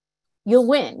 you'll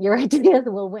win. Your ideas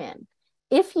will win.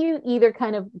 If you either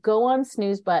kind of go on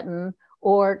snooze button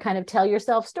or kind of tell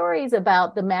yourself stories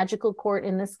about the magical court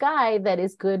in the sky that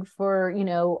is good for,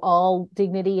 all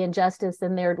dignity and justice,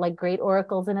 and they're like great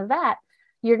oracles in a vat,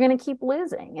 you're going to keep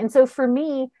losing. And so for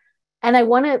me, and I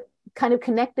want to kind of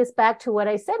connect this back to what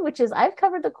I said, which is I've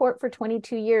covered the court for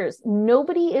 22 years.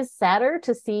 Nobody is sadder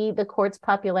to see the court's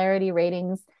popularity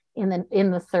ratings in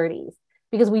the 30s.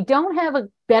 Because we don't have a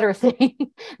better thing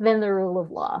than the rule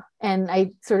of law. And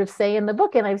I sort of say in the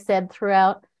book, and I've said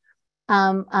throughout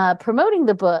promoting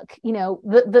the book,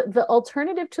 the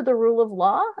alternative to the rule of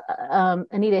law,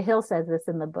 Anita Hill says this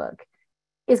in the book,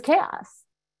 is chaos.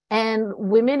 And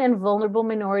women and vulnerable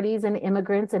minorities and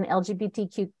immigrants and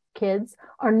LGBTQ kids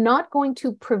are not going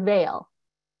to prevail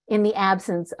in the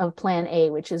absence of plan A,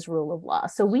 which is rule of law.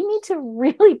 So we need to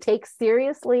really take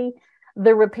seriously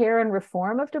the repair and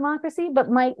reform of democracy. But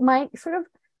my sort of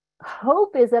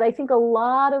hope is that I think a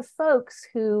lot of folks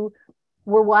who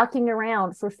were walking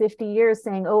around for 50 years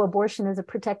saying, oh, abortion is a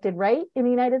protected right in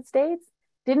the United States,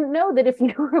 didn't know that if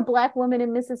you were a Black woman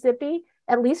in Mississippi,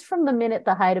 at least from the minute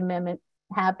the Hyde Amendment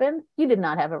happened, you did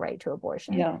not have a right to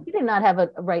abortion. Yeah. You did not have a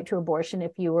right to abortion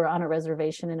if you were on a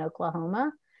reservation in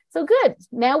Oklahoma. So good.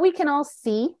 Now we can all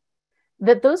see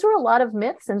that those were a lot of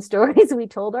myths and stories we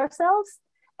told ourselves.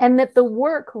 And that the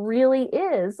work really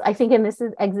is, I think, and this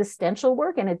is existential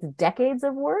work and it's decades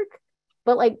of work.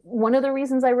 But like one of the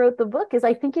reasons I wrote the book is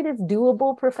I think it is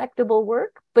doable, perfectible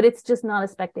work, but it's just not a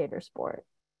spectator sport.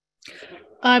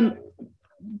 Do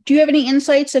you have any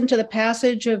insights into the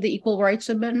passage of the Equal Rights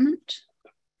Amendment?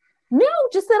 No,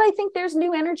 just that I think there's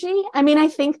new energy. I mean, I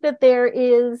think that there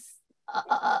is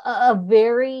a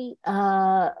very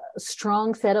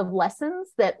strong set of lessons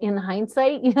that in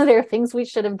hindsight, there are things we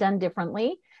should have done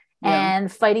differently. Yeah.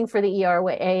 And fighting for the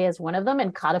ERA is one of them.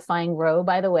 And codifying Roe,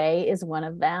 by the way, is one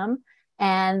of them.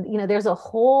 And, there's a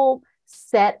whole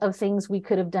set of things we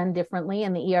could have done differently.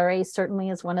 And the ERA certainly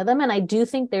is one of them. And I do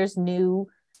think there's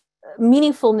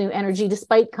meaningful new energy,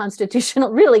 despite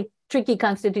really tricky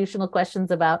constitutional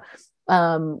questions about,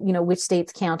 which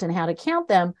states count and how to count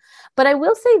them. But I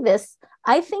will say this,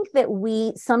 I think that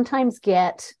we sometimes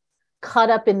get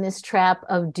caught up in this trap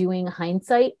of doing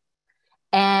hindsight.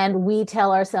 And we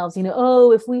tell ourselves,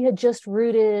 oh, if we had just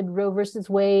rooted Roe versus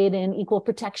Wade in equal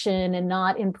protection and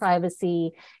not in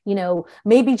privacy,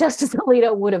 maybe Justice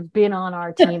Alito would have been on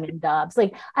our team in Dobbs.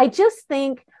 Like, I just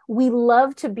think we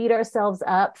love to beat ourselves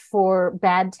up for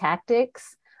bad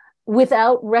tactics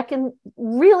without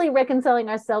really reconciling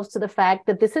ourselves to the fact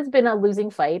that this has been a losing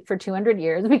fight for 200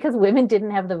 years because women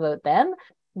didn't have the vote then.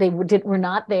 They were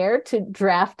not there to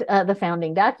draft the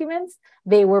founding documents.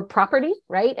 They were property,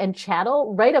 right, and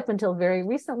chattel right up until very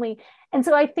recently. And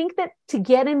so I think that to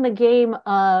get in the game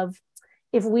of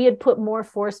if we had put more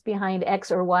force behind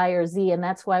X or Y or Z, and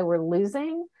that's why we're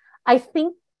losing, I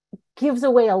think gives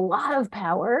away a lot of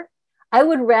power. I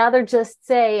would rather just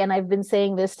say, and I've been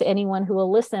saying this to anyone who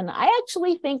will listen, I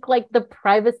actually think like the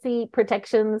privacy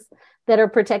protections that are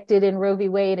protected in Roe v.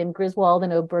 Wade and Griswold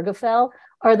and Obergefell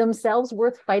are themselves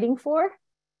worth fighting for.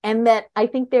 And that I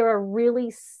think there are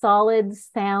really solid,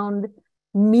 sound,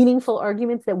 meaningful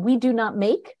arguments that we do not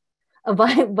make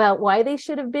about why they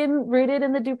should have been rooted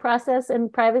in the due process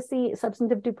and privacy,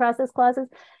 substantive due process clauses.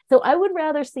 So I would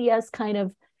rather see us kind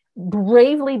of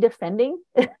bravely defending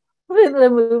the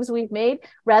moves we've made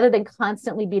rather than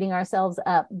constantly beating ourselves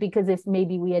up, because if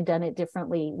maybe we had done it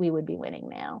differently, we would be winning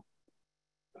now.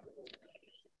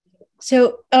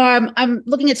 So I'm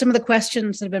looking at some of the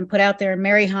questions that have been put out there.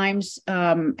 Mary Himes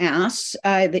asks,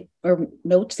 or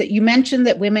notes that you mentioned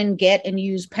that women get and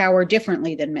use power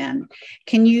differently than men.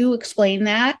 Can you explain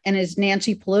that? And is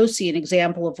Nancy Pelosi an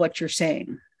example of what you're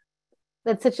saying?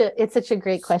 It's such a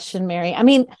great question, Mary. I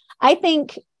mean, I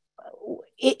think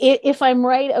if I'm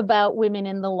right about women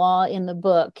in the law in the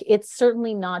book, it's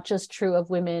certainly not just true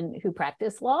of women who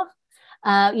practice law.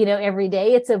 Every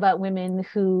day. It's about women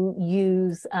who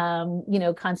use,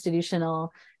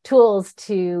 constitutional tools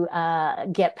to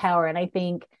get power. And I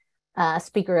think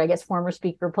former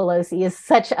Speaker Pelosi is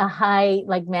such a high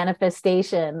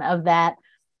manifestation of that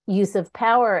use of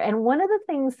power. And one of the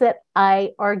things that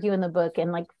I argue in the book,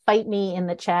 and fight me in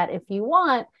the chat if you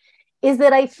want, is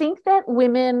that I think that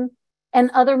women and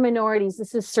other minorities,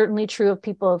 this is certainly true of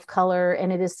people of color,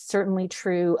 and it is certainly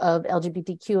true of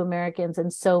LGBTQ Americans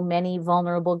and so many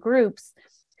vulnerable groups,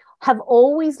 have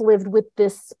always lived with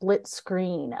this split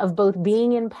screen of both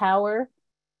being in power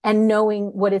and knowing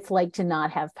what it's like to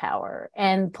not have power.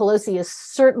 And Pelosi is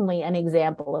certainly an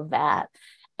example of that.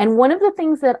 And one of the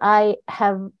things that I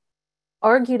have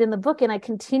argued in the book, and I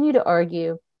continue to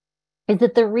argue, is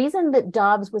that the reason that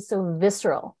Dobbs was so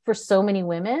visceral for so many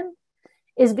women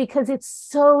is because it's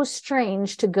so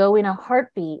strange to go in a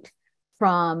heartbeat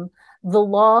from the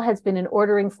law has been an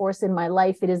ordering force in my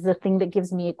life. It is the thing that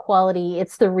gives me equality.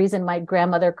 It's the reason my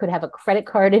grandmother could have a credit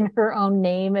card in her own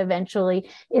name eventually.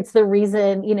 It's the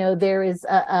reason, there is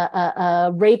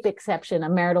a rape exception, a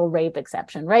marital rape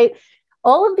exception, right?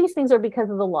 All of these things are because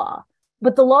of the law.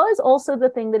 But the law is also the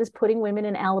thing that is putting women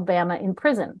in Alabama in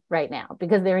prison right now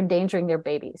because they're endangering their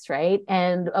babies, right?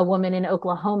 And a woman in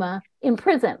Oklahoma in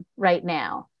prison right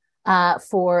now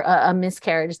for a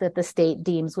miscarriage that the state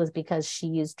deems was because she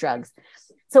used drugs.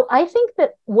 So I think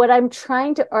that what I'm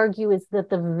trying to argue is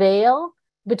that the veil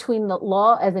between the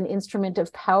law as an instrument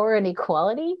of power and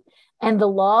equality and the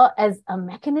law as a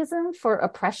mechanism for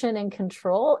oppression and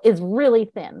control is really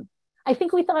thin. I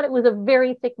think we thought it was a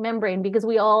very thick membrane because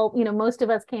we all, most of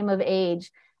us came of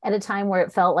age at a time where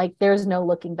it felt like there's no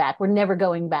looking back. We're never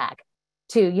going back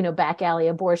to, back alley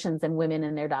abortions and women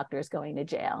and their doctors going to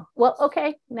jail. Well,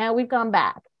 okay, now we've gone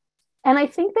back. And I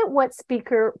think that what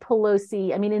Speaker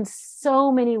Pelosi, in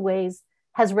so many ways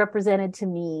has represented to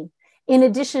me, in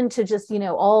addition to just,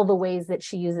 all the ways that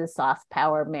she uses soft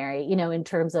power, Mary, in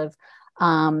terms of,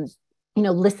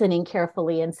 listening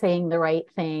carefully and saying the right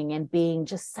thing and being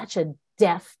just such a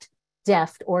deft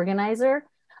organizer.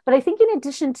 But I think in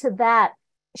addition to that,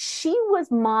 she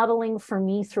was modeling for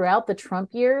me throughout the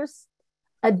Trump years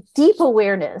a deep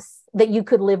awareness that you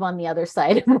could live on the other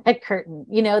side of that curtain,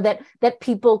 that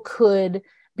people could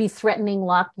be threatening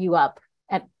lock you up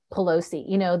at Pelosi,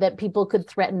 that people could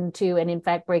threaten to, and in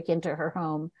fact, break into her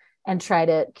home and try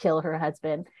to kill her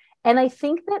husband. And I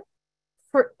think that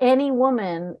for any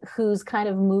woman who's kind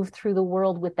of moved through the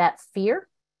world with that fear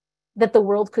that the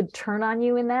world could turn on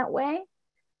you in that way,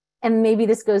 and maybe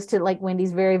this goes to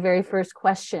Wendy's very, very first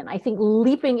question, I think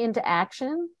leaping into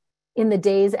action in the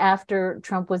days after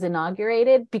Trump was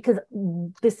inaugurated, because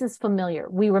this is familiar,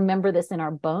 we remember this in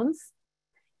our bones,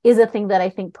 is a thing that I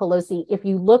think Pelosi, if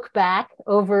you look back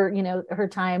over, her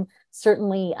time,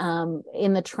 certainly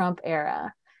in the Trump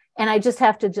era, and I just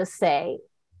have to say,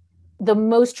 the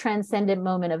most transcendent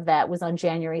moment of that was on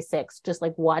January 6th, just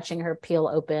watching her peel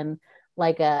open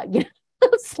like a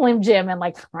Slim Jim and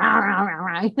rah, rah, rah,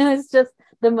 rah. It's just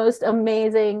the most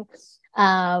amazing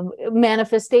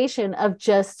manifestation of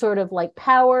just sort of like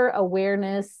power,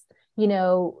 awareness,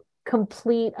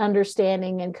 complete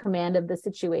understanding and command of the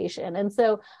situation. And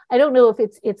so I don't know if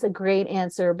it's a great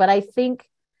answer, but I think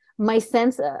my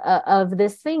sense of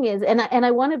this thing is, and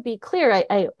I want to be clear,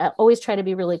 I always try to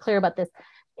be really clear about this.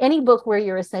 Any book where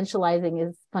you're essentializing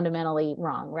is fundamentally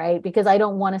wrong, right? Because I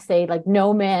don't want to say like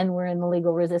no men were in the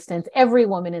legal resistance. Every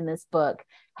woman in this book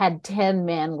had 10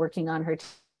 men working on her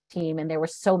team, and there were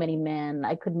so many men,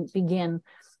 I couldn't begin.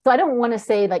 So I don't want to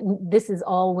say like this is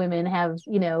all women have,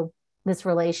 this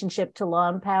relationship to law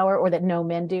and power, or that no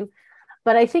men do.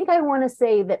 But I think I want to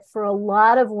say that for a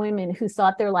lot of women who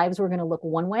thought their lives were going to look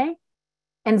one way,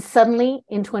 and suddenly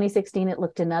in 2016 it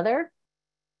looked another,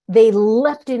 they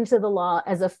leapt into the law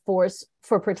as a force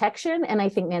for protection. And I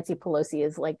think Nancy Pelosi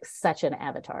is like such an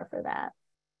avatar for that.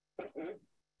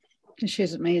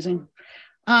 She's amazing.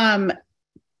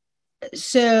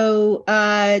 So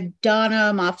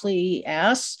Donna Moffley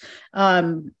asks,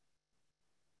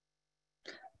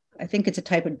 I think it's a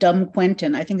type of dumb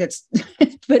Quentin. I think that's,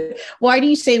 but why do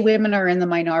you say women are in the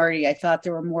minority? I thought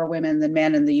there were more women than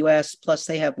men in the US, plus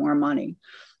they have more money.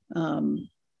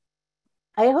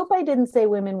 I hope I didn't say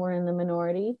women were in the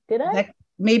minority. Did I?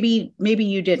 Maybe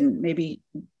you didn't. Maybe.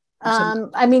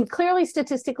 I mean, clearly,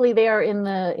 statistically, they are in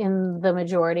the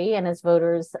majority, and as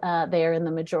voters, they are in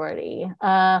the majority.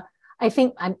 I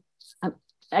think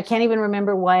I can't even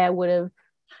remember why I would have.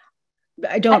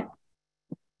 I don't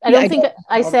think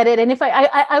I said it. And if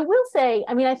I will say,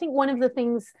 I mean, I think one of the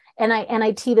things, and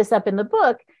I tee this up in the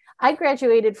book, I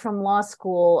graduated from law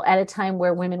school at a time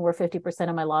where women were 50%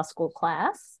 of my law school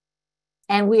class.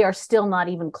 And we are still not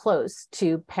even close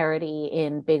to parity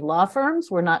in big law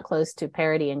firms. We're not close to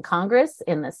parity in Congress,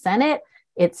 in the Senate,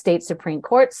 it's state Supreme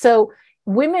Court. So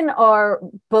women are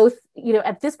both,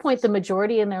 at this point, the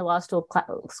majority in their law school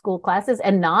classes,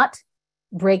 and not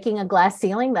breaking a glass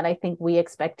ceiling that I think we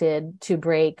expected to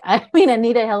break. I mean,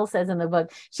 Anita Hill says in the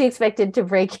book, she expected to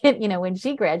break it, when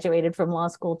she graduated from law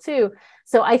school too.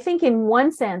 So I think in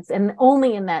one sense, and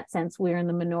only in that sense, we're in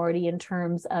the minority in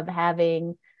terms of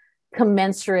having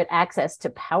commensurate access to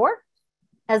power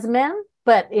as men,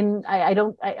 but I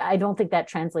don't think that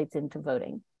translates into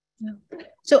voting. Yeah.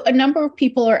 So a number of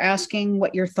people are asking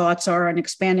what your thoughts are on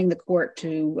expanding the court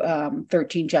to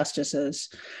 13 justices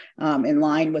in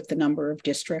line with the number of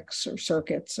districts or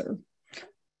circuits,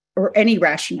 or any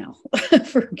rationale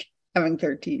for having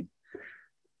 13.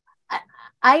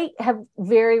 I have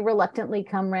very reluctantly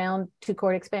come around to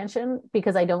court expansion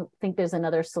because I don't think there's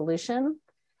another solution.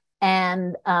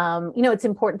 And, it's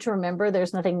important to remember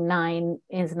there's nothing, 9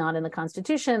 is not in the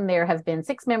Constitution. There have been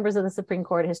 6 members of the Supreme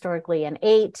Court historically and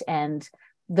 8, and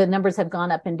the numbers have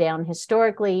gone up and down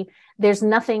historically. There's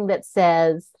nothing that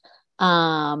says,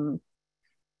 that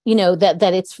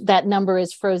that number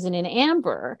is frozen in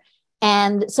amber.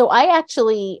 And so I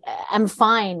actually am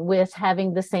fine with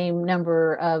having the same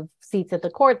number of seats at the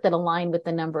court that align with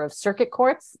the number of circuit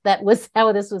courts. That was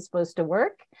how this was supposed to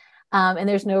work. And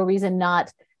there's no reason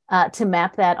not to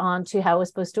map that onto how it was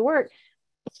supposed to work.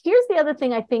 Here's the other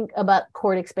thing I think about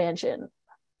court expansion.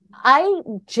 I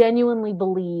genuinely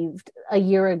believed a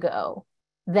year ago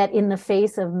that in the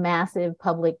face of massive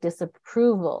public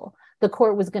disapproval, the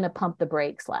court was going to pump the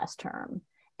brakes last term.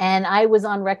 And I was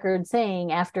on record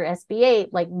saying after SB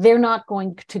 8, like, they're not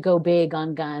going to go big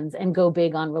on guns and go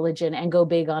big on religion and go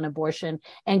big on abortion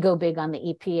and go big on the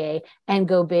EPA and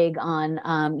go big on,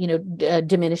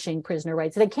 diminishing prisoner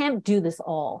rights. They can't do this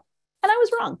all. And I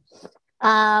was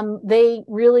wrong. They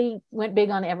really went big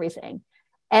on everything.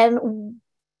 And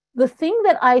the thing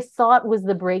that I thought was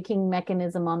the braking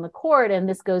mechanism on the court, and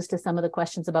this goes to some of the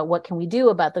questions about what can we do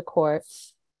about the court,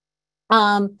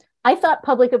 I thought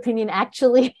public opinion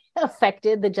actually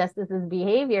affected the justice's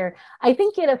behavior. I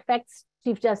think it affects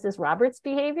Chief Justice Roberts'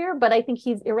 behavior, but I think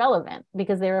he's irrelevant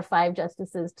because there are 5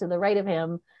 justices to the right of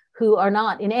him who are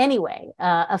not in any way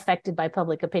affected by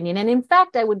public opinion. And in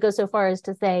fact, I would go so far as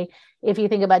to say, if you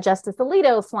think about Justice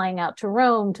Alito flying out to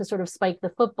Rome to sort of spike the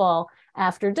football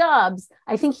after Dobbs,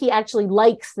 I think he actually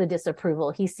likes the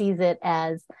disapproval. He sees it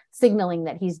as signaling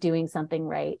that he's doing something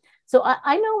right. So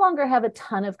I no longer have a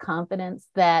ton of confidence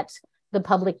that the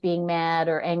public being mad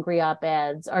or angry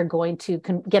op-eds are going to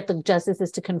get the justices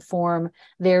to conform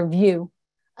their view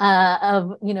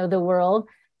of the world.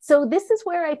 So this is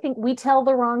where I think we tell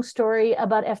the wrong story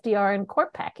about FDR and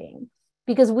court packing,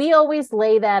 because we always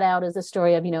lay that out as a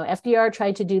story of, FDR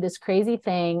tried to do this crazy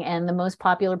thing and the most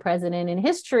popular president in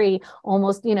history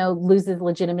almost, loses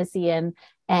legitimacy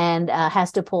and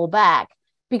has to pull back.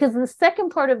 Because the second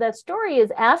part of that story is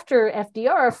after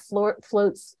FDR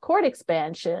floats court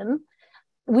expansion,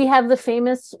 we have the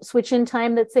famous switch in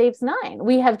time that saves nine.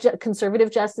 We have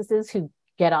conservative justices who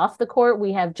get off the court.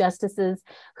 We have justices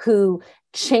who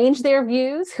change their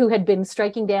views, who had been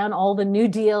striking down all the New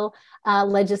Deal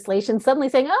legislation, suddenly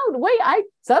saying, oh, wait, I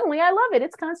love it.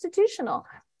 It's constitutional.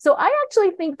 So I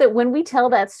actually think that when we tell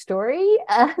that story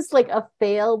as like a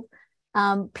failed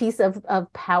piece of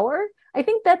power, I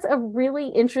think that's a really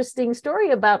interesting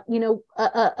story about,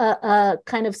 a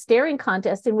kind of staring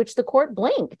contest in which the court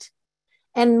blinked.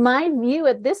 And my view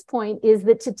at this point is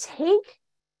that to take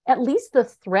at least the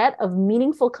threat of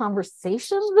meaningful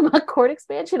conversations about court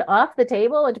expansion off the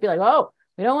table and to be like, oh,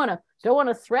 we don't want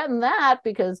to threaten that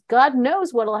because God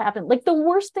knows what'll happen. Like the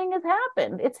worst thing has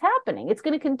happened. It's happening. It's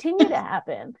going to continue to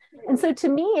happen. And so to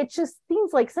me, it just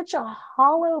seems like such a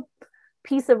hollow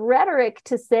piece of rhetoric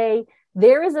to say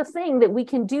there is a thing that we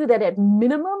can do that at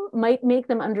minimum might make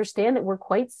them understand that we're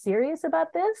quite serious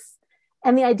about this.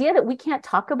 And the idea that we can't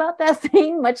talk about that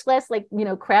thing, much less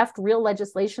craft real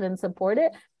legislation and support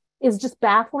it, is just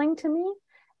baffling to me.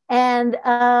 And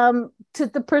to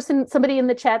the person, somebody in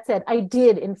the chat said, I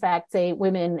did in fact say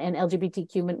women and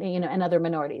LGBTQ, and other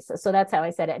minorities. So that's how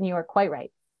I said it. And you are quite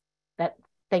right.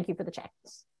 Thank you for the check.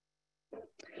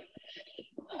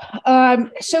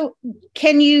 So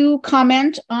can you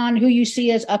comment on who you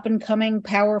see as up and coming,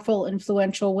 powerful,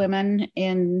 influential women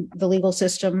in the legal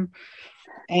system?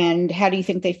 And how do you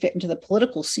think they fit into the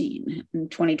political scene in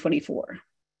 2024?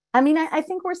 I mean, I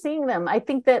think we're seeing them. I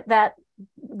think that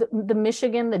the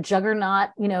Michigan, the juggernaut,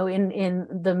 in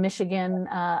the Michigan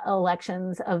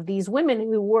elections of these women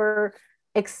who were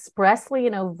expressly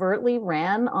and overtly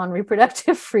ran on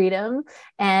reproductive freedom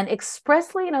and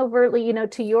expressly and overtly,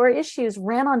 to your issues,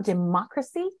 ran on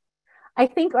democracy, I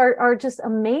think are just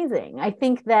amazing. I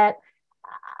think that,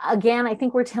 again, I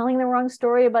think we're telling the wrong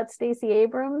story about Stacey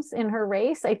Abrams in her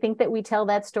race. I think that we tell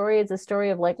that story as a story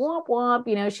of like, womp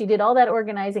womp, she did all that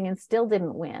organizing and still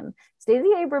didn't win. Stacey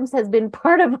Abrams has been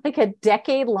part of like a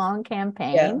decade-long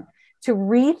campaign to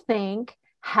rethink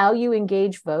how you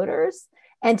engage voters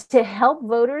and to help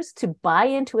voters to buy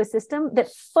into a system that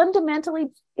fundamentally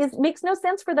makes no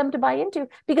sense for them to buy into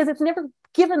because it's never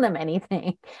given them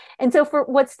anything. And so for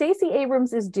what Stacey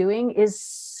Abrams is doing is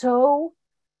so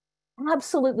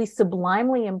absolutely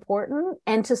sublimely important.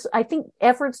 And I think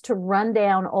efforts to run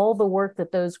down all the work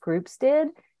that those groups did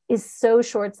is so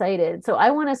short-sighted. So I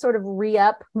want to sort of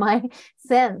re-up my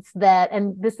sense that,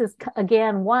 and this is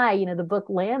again why, the book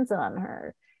lands on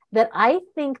her, that I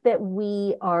think that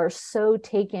we are so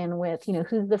taken with,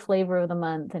 who's the flavor of the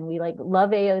month. And we love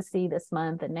AOC this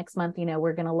month. And next month,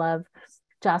 we're going to love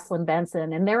Jocelyn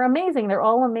Benson. And they're amazing. They're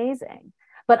all amazing.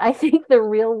 But I think the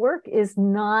real work is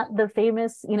not the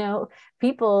famous,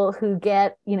 people who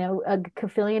get, a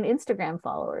gazillion Instagram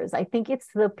followers. I think it's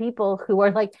the people who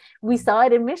are we saw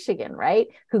it in Michigan, right?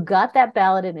 Who got that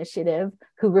ballot initiative,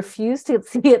 who refused to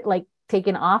see it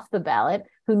taken off the ballot,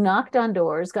 who knocked on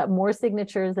doors, got more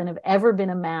signatures than have ever been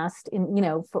amassed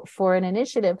in, for an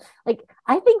initiative.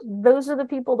 I think those are the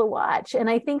people to watch. And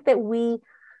I think that we,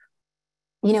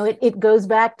 it goes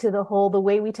back to the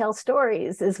way we tell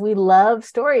stories is we love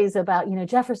stories about,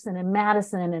 Jefferson and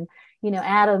Madison and,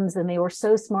 Adams, and they were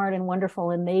so smart and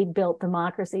wonderful and they built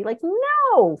democracy.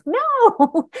 No,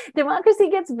 democracy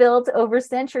gets built over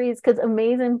centuries because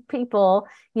amazing people,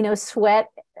 sweat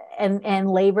and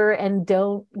labor and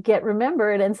don't get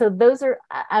remembered. And so those are,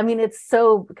 it's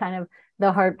so kind of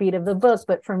the heartbeat of the book.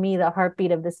 But for me, the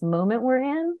heartbeat of this moment we're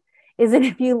in is that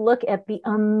if you look at the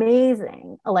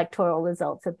amazing electoral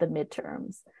results at the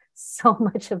midterms, so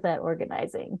much of that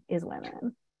organizing is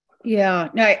women. Yeah,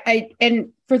 no, and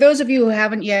for those of you who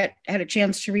haven't yet had a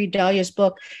chance to read Dahlia's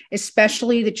book,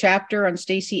 especially the chapter on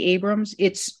Stacey Abrams,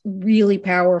 it's really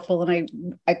powerful,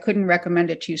 and I couldn't recommend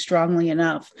it to you strongly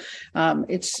enough.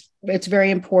 It's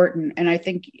very important, and I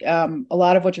think a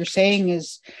lot of what you're saying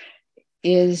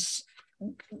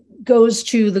goes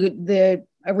to the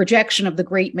a rejection of the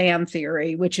great man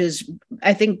theory, which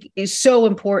I think is so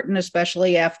important,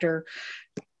 especially after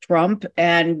Trump,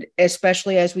 and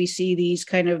especially as we see these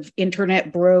kind of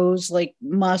internet bros like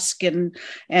Musk and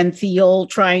Thiel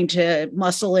trying to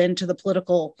muscle into the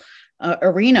political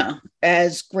arena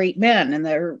as great men, and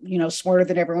they're smarter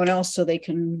than everyone else, so they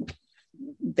can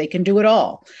do it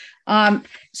all.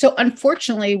 So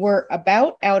unfortunately, we're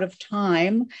about out of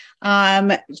time.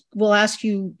 We'll ask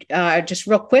you just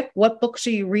real quick, what books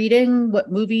are you reading?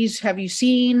 What movies have you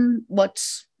seen?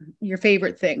 What's your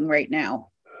favorite thing right now?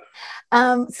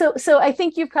 So I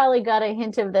think you probably got a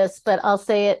hint of this, but I'll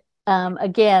say it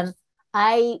again.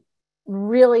 I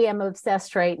really am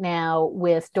obsessed right now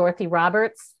with Dorothy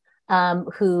Roberts.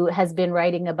 who has been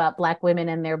writing about Black women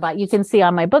and their body. You can see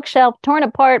on my bookshelf, Torn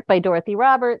Apart by Dorothy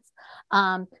Roberts.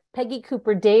 Peggy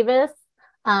Cooper Davis,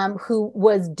 who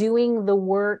was doing the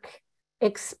work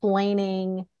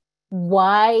explaining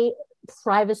why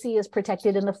privacy is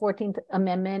protected in the 14th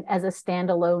Amendment as a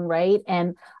standalone right.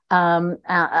 And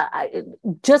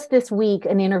just this week,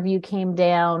 an interview came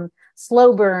down,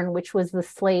 Slow Burn, which was the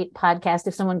Slate podcast,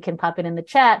 if someone can pop it in the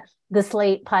chat, the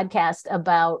Slate podcast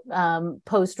about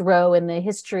post-Roe and the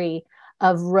history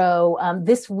of Roe.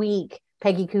 This week,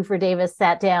 Peggy Cooper Davis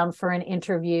sat down for an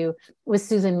interview with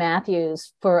Susan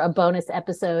Matthews for a bonus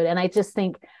episode. And I just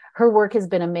think her work has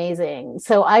been amazing.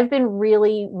 So I've been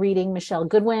really reading Michelle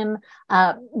Goodwin,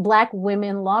 Black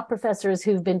women law professors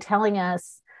who've been telling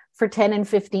us for 10 and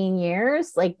 15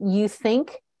 years, like, you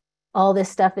think all this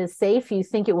stuff is safe. You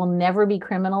think it will never be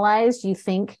criminalized. You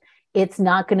think it's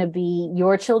not going to be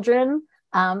your children.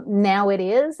 Now it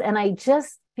is. And I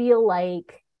just feel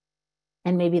like,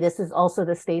 and maybe this is also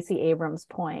the Stacey Abrams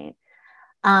point,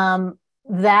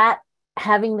 that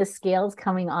having the scales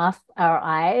coming off our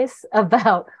eyes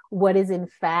about what is in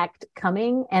fact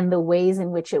coming and the ways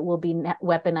in which it will be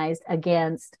weaponized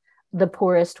against the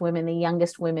poorest women, the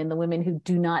youngest women, the women who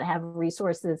do not have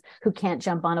resources, who can't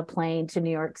jump on a plane to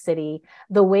New York City,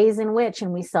 the ways in which,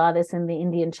 and we saw this in the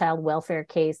Indian child welfare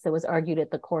case that was argued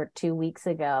at the court 2 weeks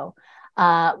ago,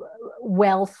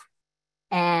 wealth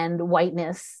and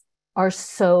whiteness are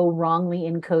so wrongly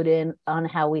encoded on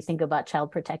how we think about child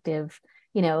protective,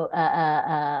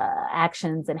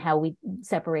 actions and how we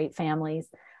separate families.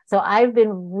 So I've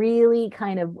been really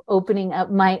kind of opening up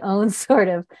my own sort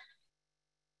of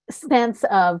sense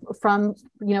of, from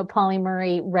Pauli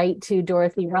Murray right to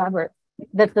Dorothy Roberts,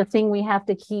 that the thing we have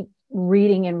to keep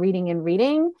reading and reading and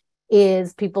reading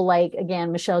is people like,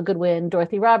 again, Michelle Goodwin,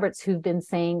 Dorothy Roberts, who've been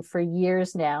saying for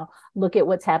years now, look at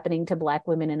what's happening to Black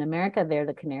women in America. They're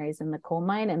the canaries in the coal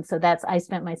mine. And so I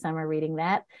spent my summer reading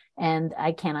that, and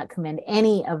I cannot commend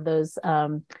any of those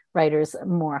writers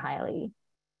more highly.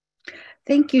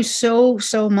 Thank you so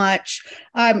much.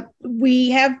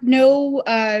 We have no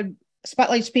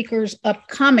spotlight speakers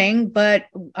upcoming, but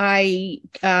I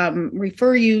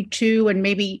refer you to, and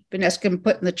maybe Vanessa can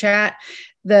put in the chat,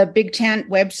 the Big Tent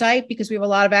website, because we have a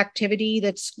lot of activity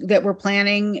that we're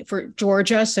planning for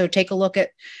Georgia. So take a look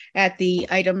at the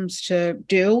items to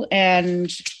do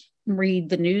and read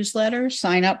the newsletter,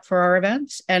 sign up for our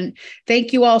events. And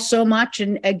thank you all so much.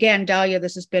 And again, Dahlia,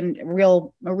 this has been a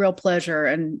real pleasure,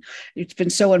 and it's been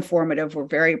so informative. We're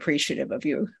very appreciative of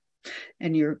you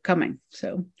and your coming.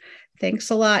 So thanks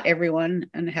a lot, everyone,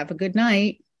 and have a good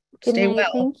night. Good Stay night.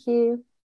 well. Thank you.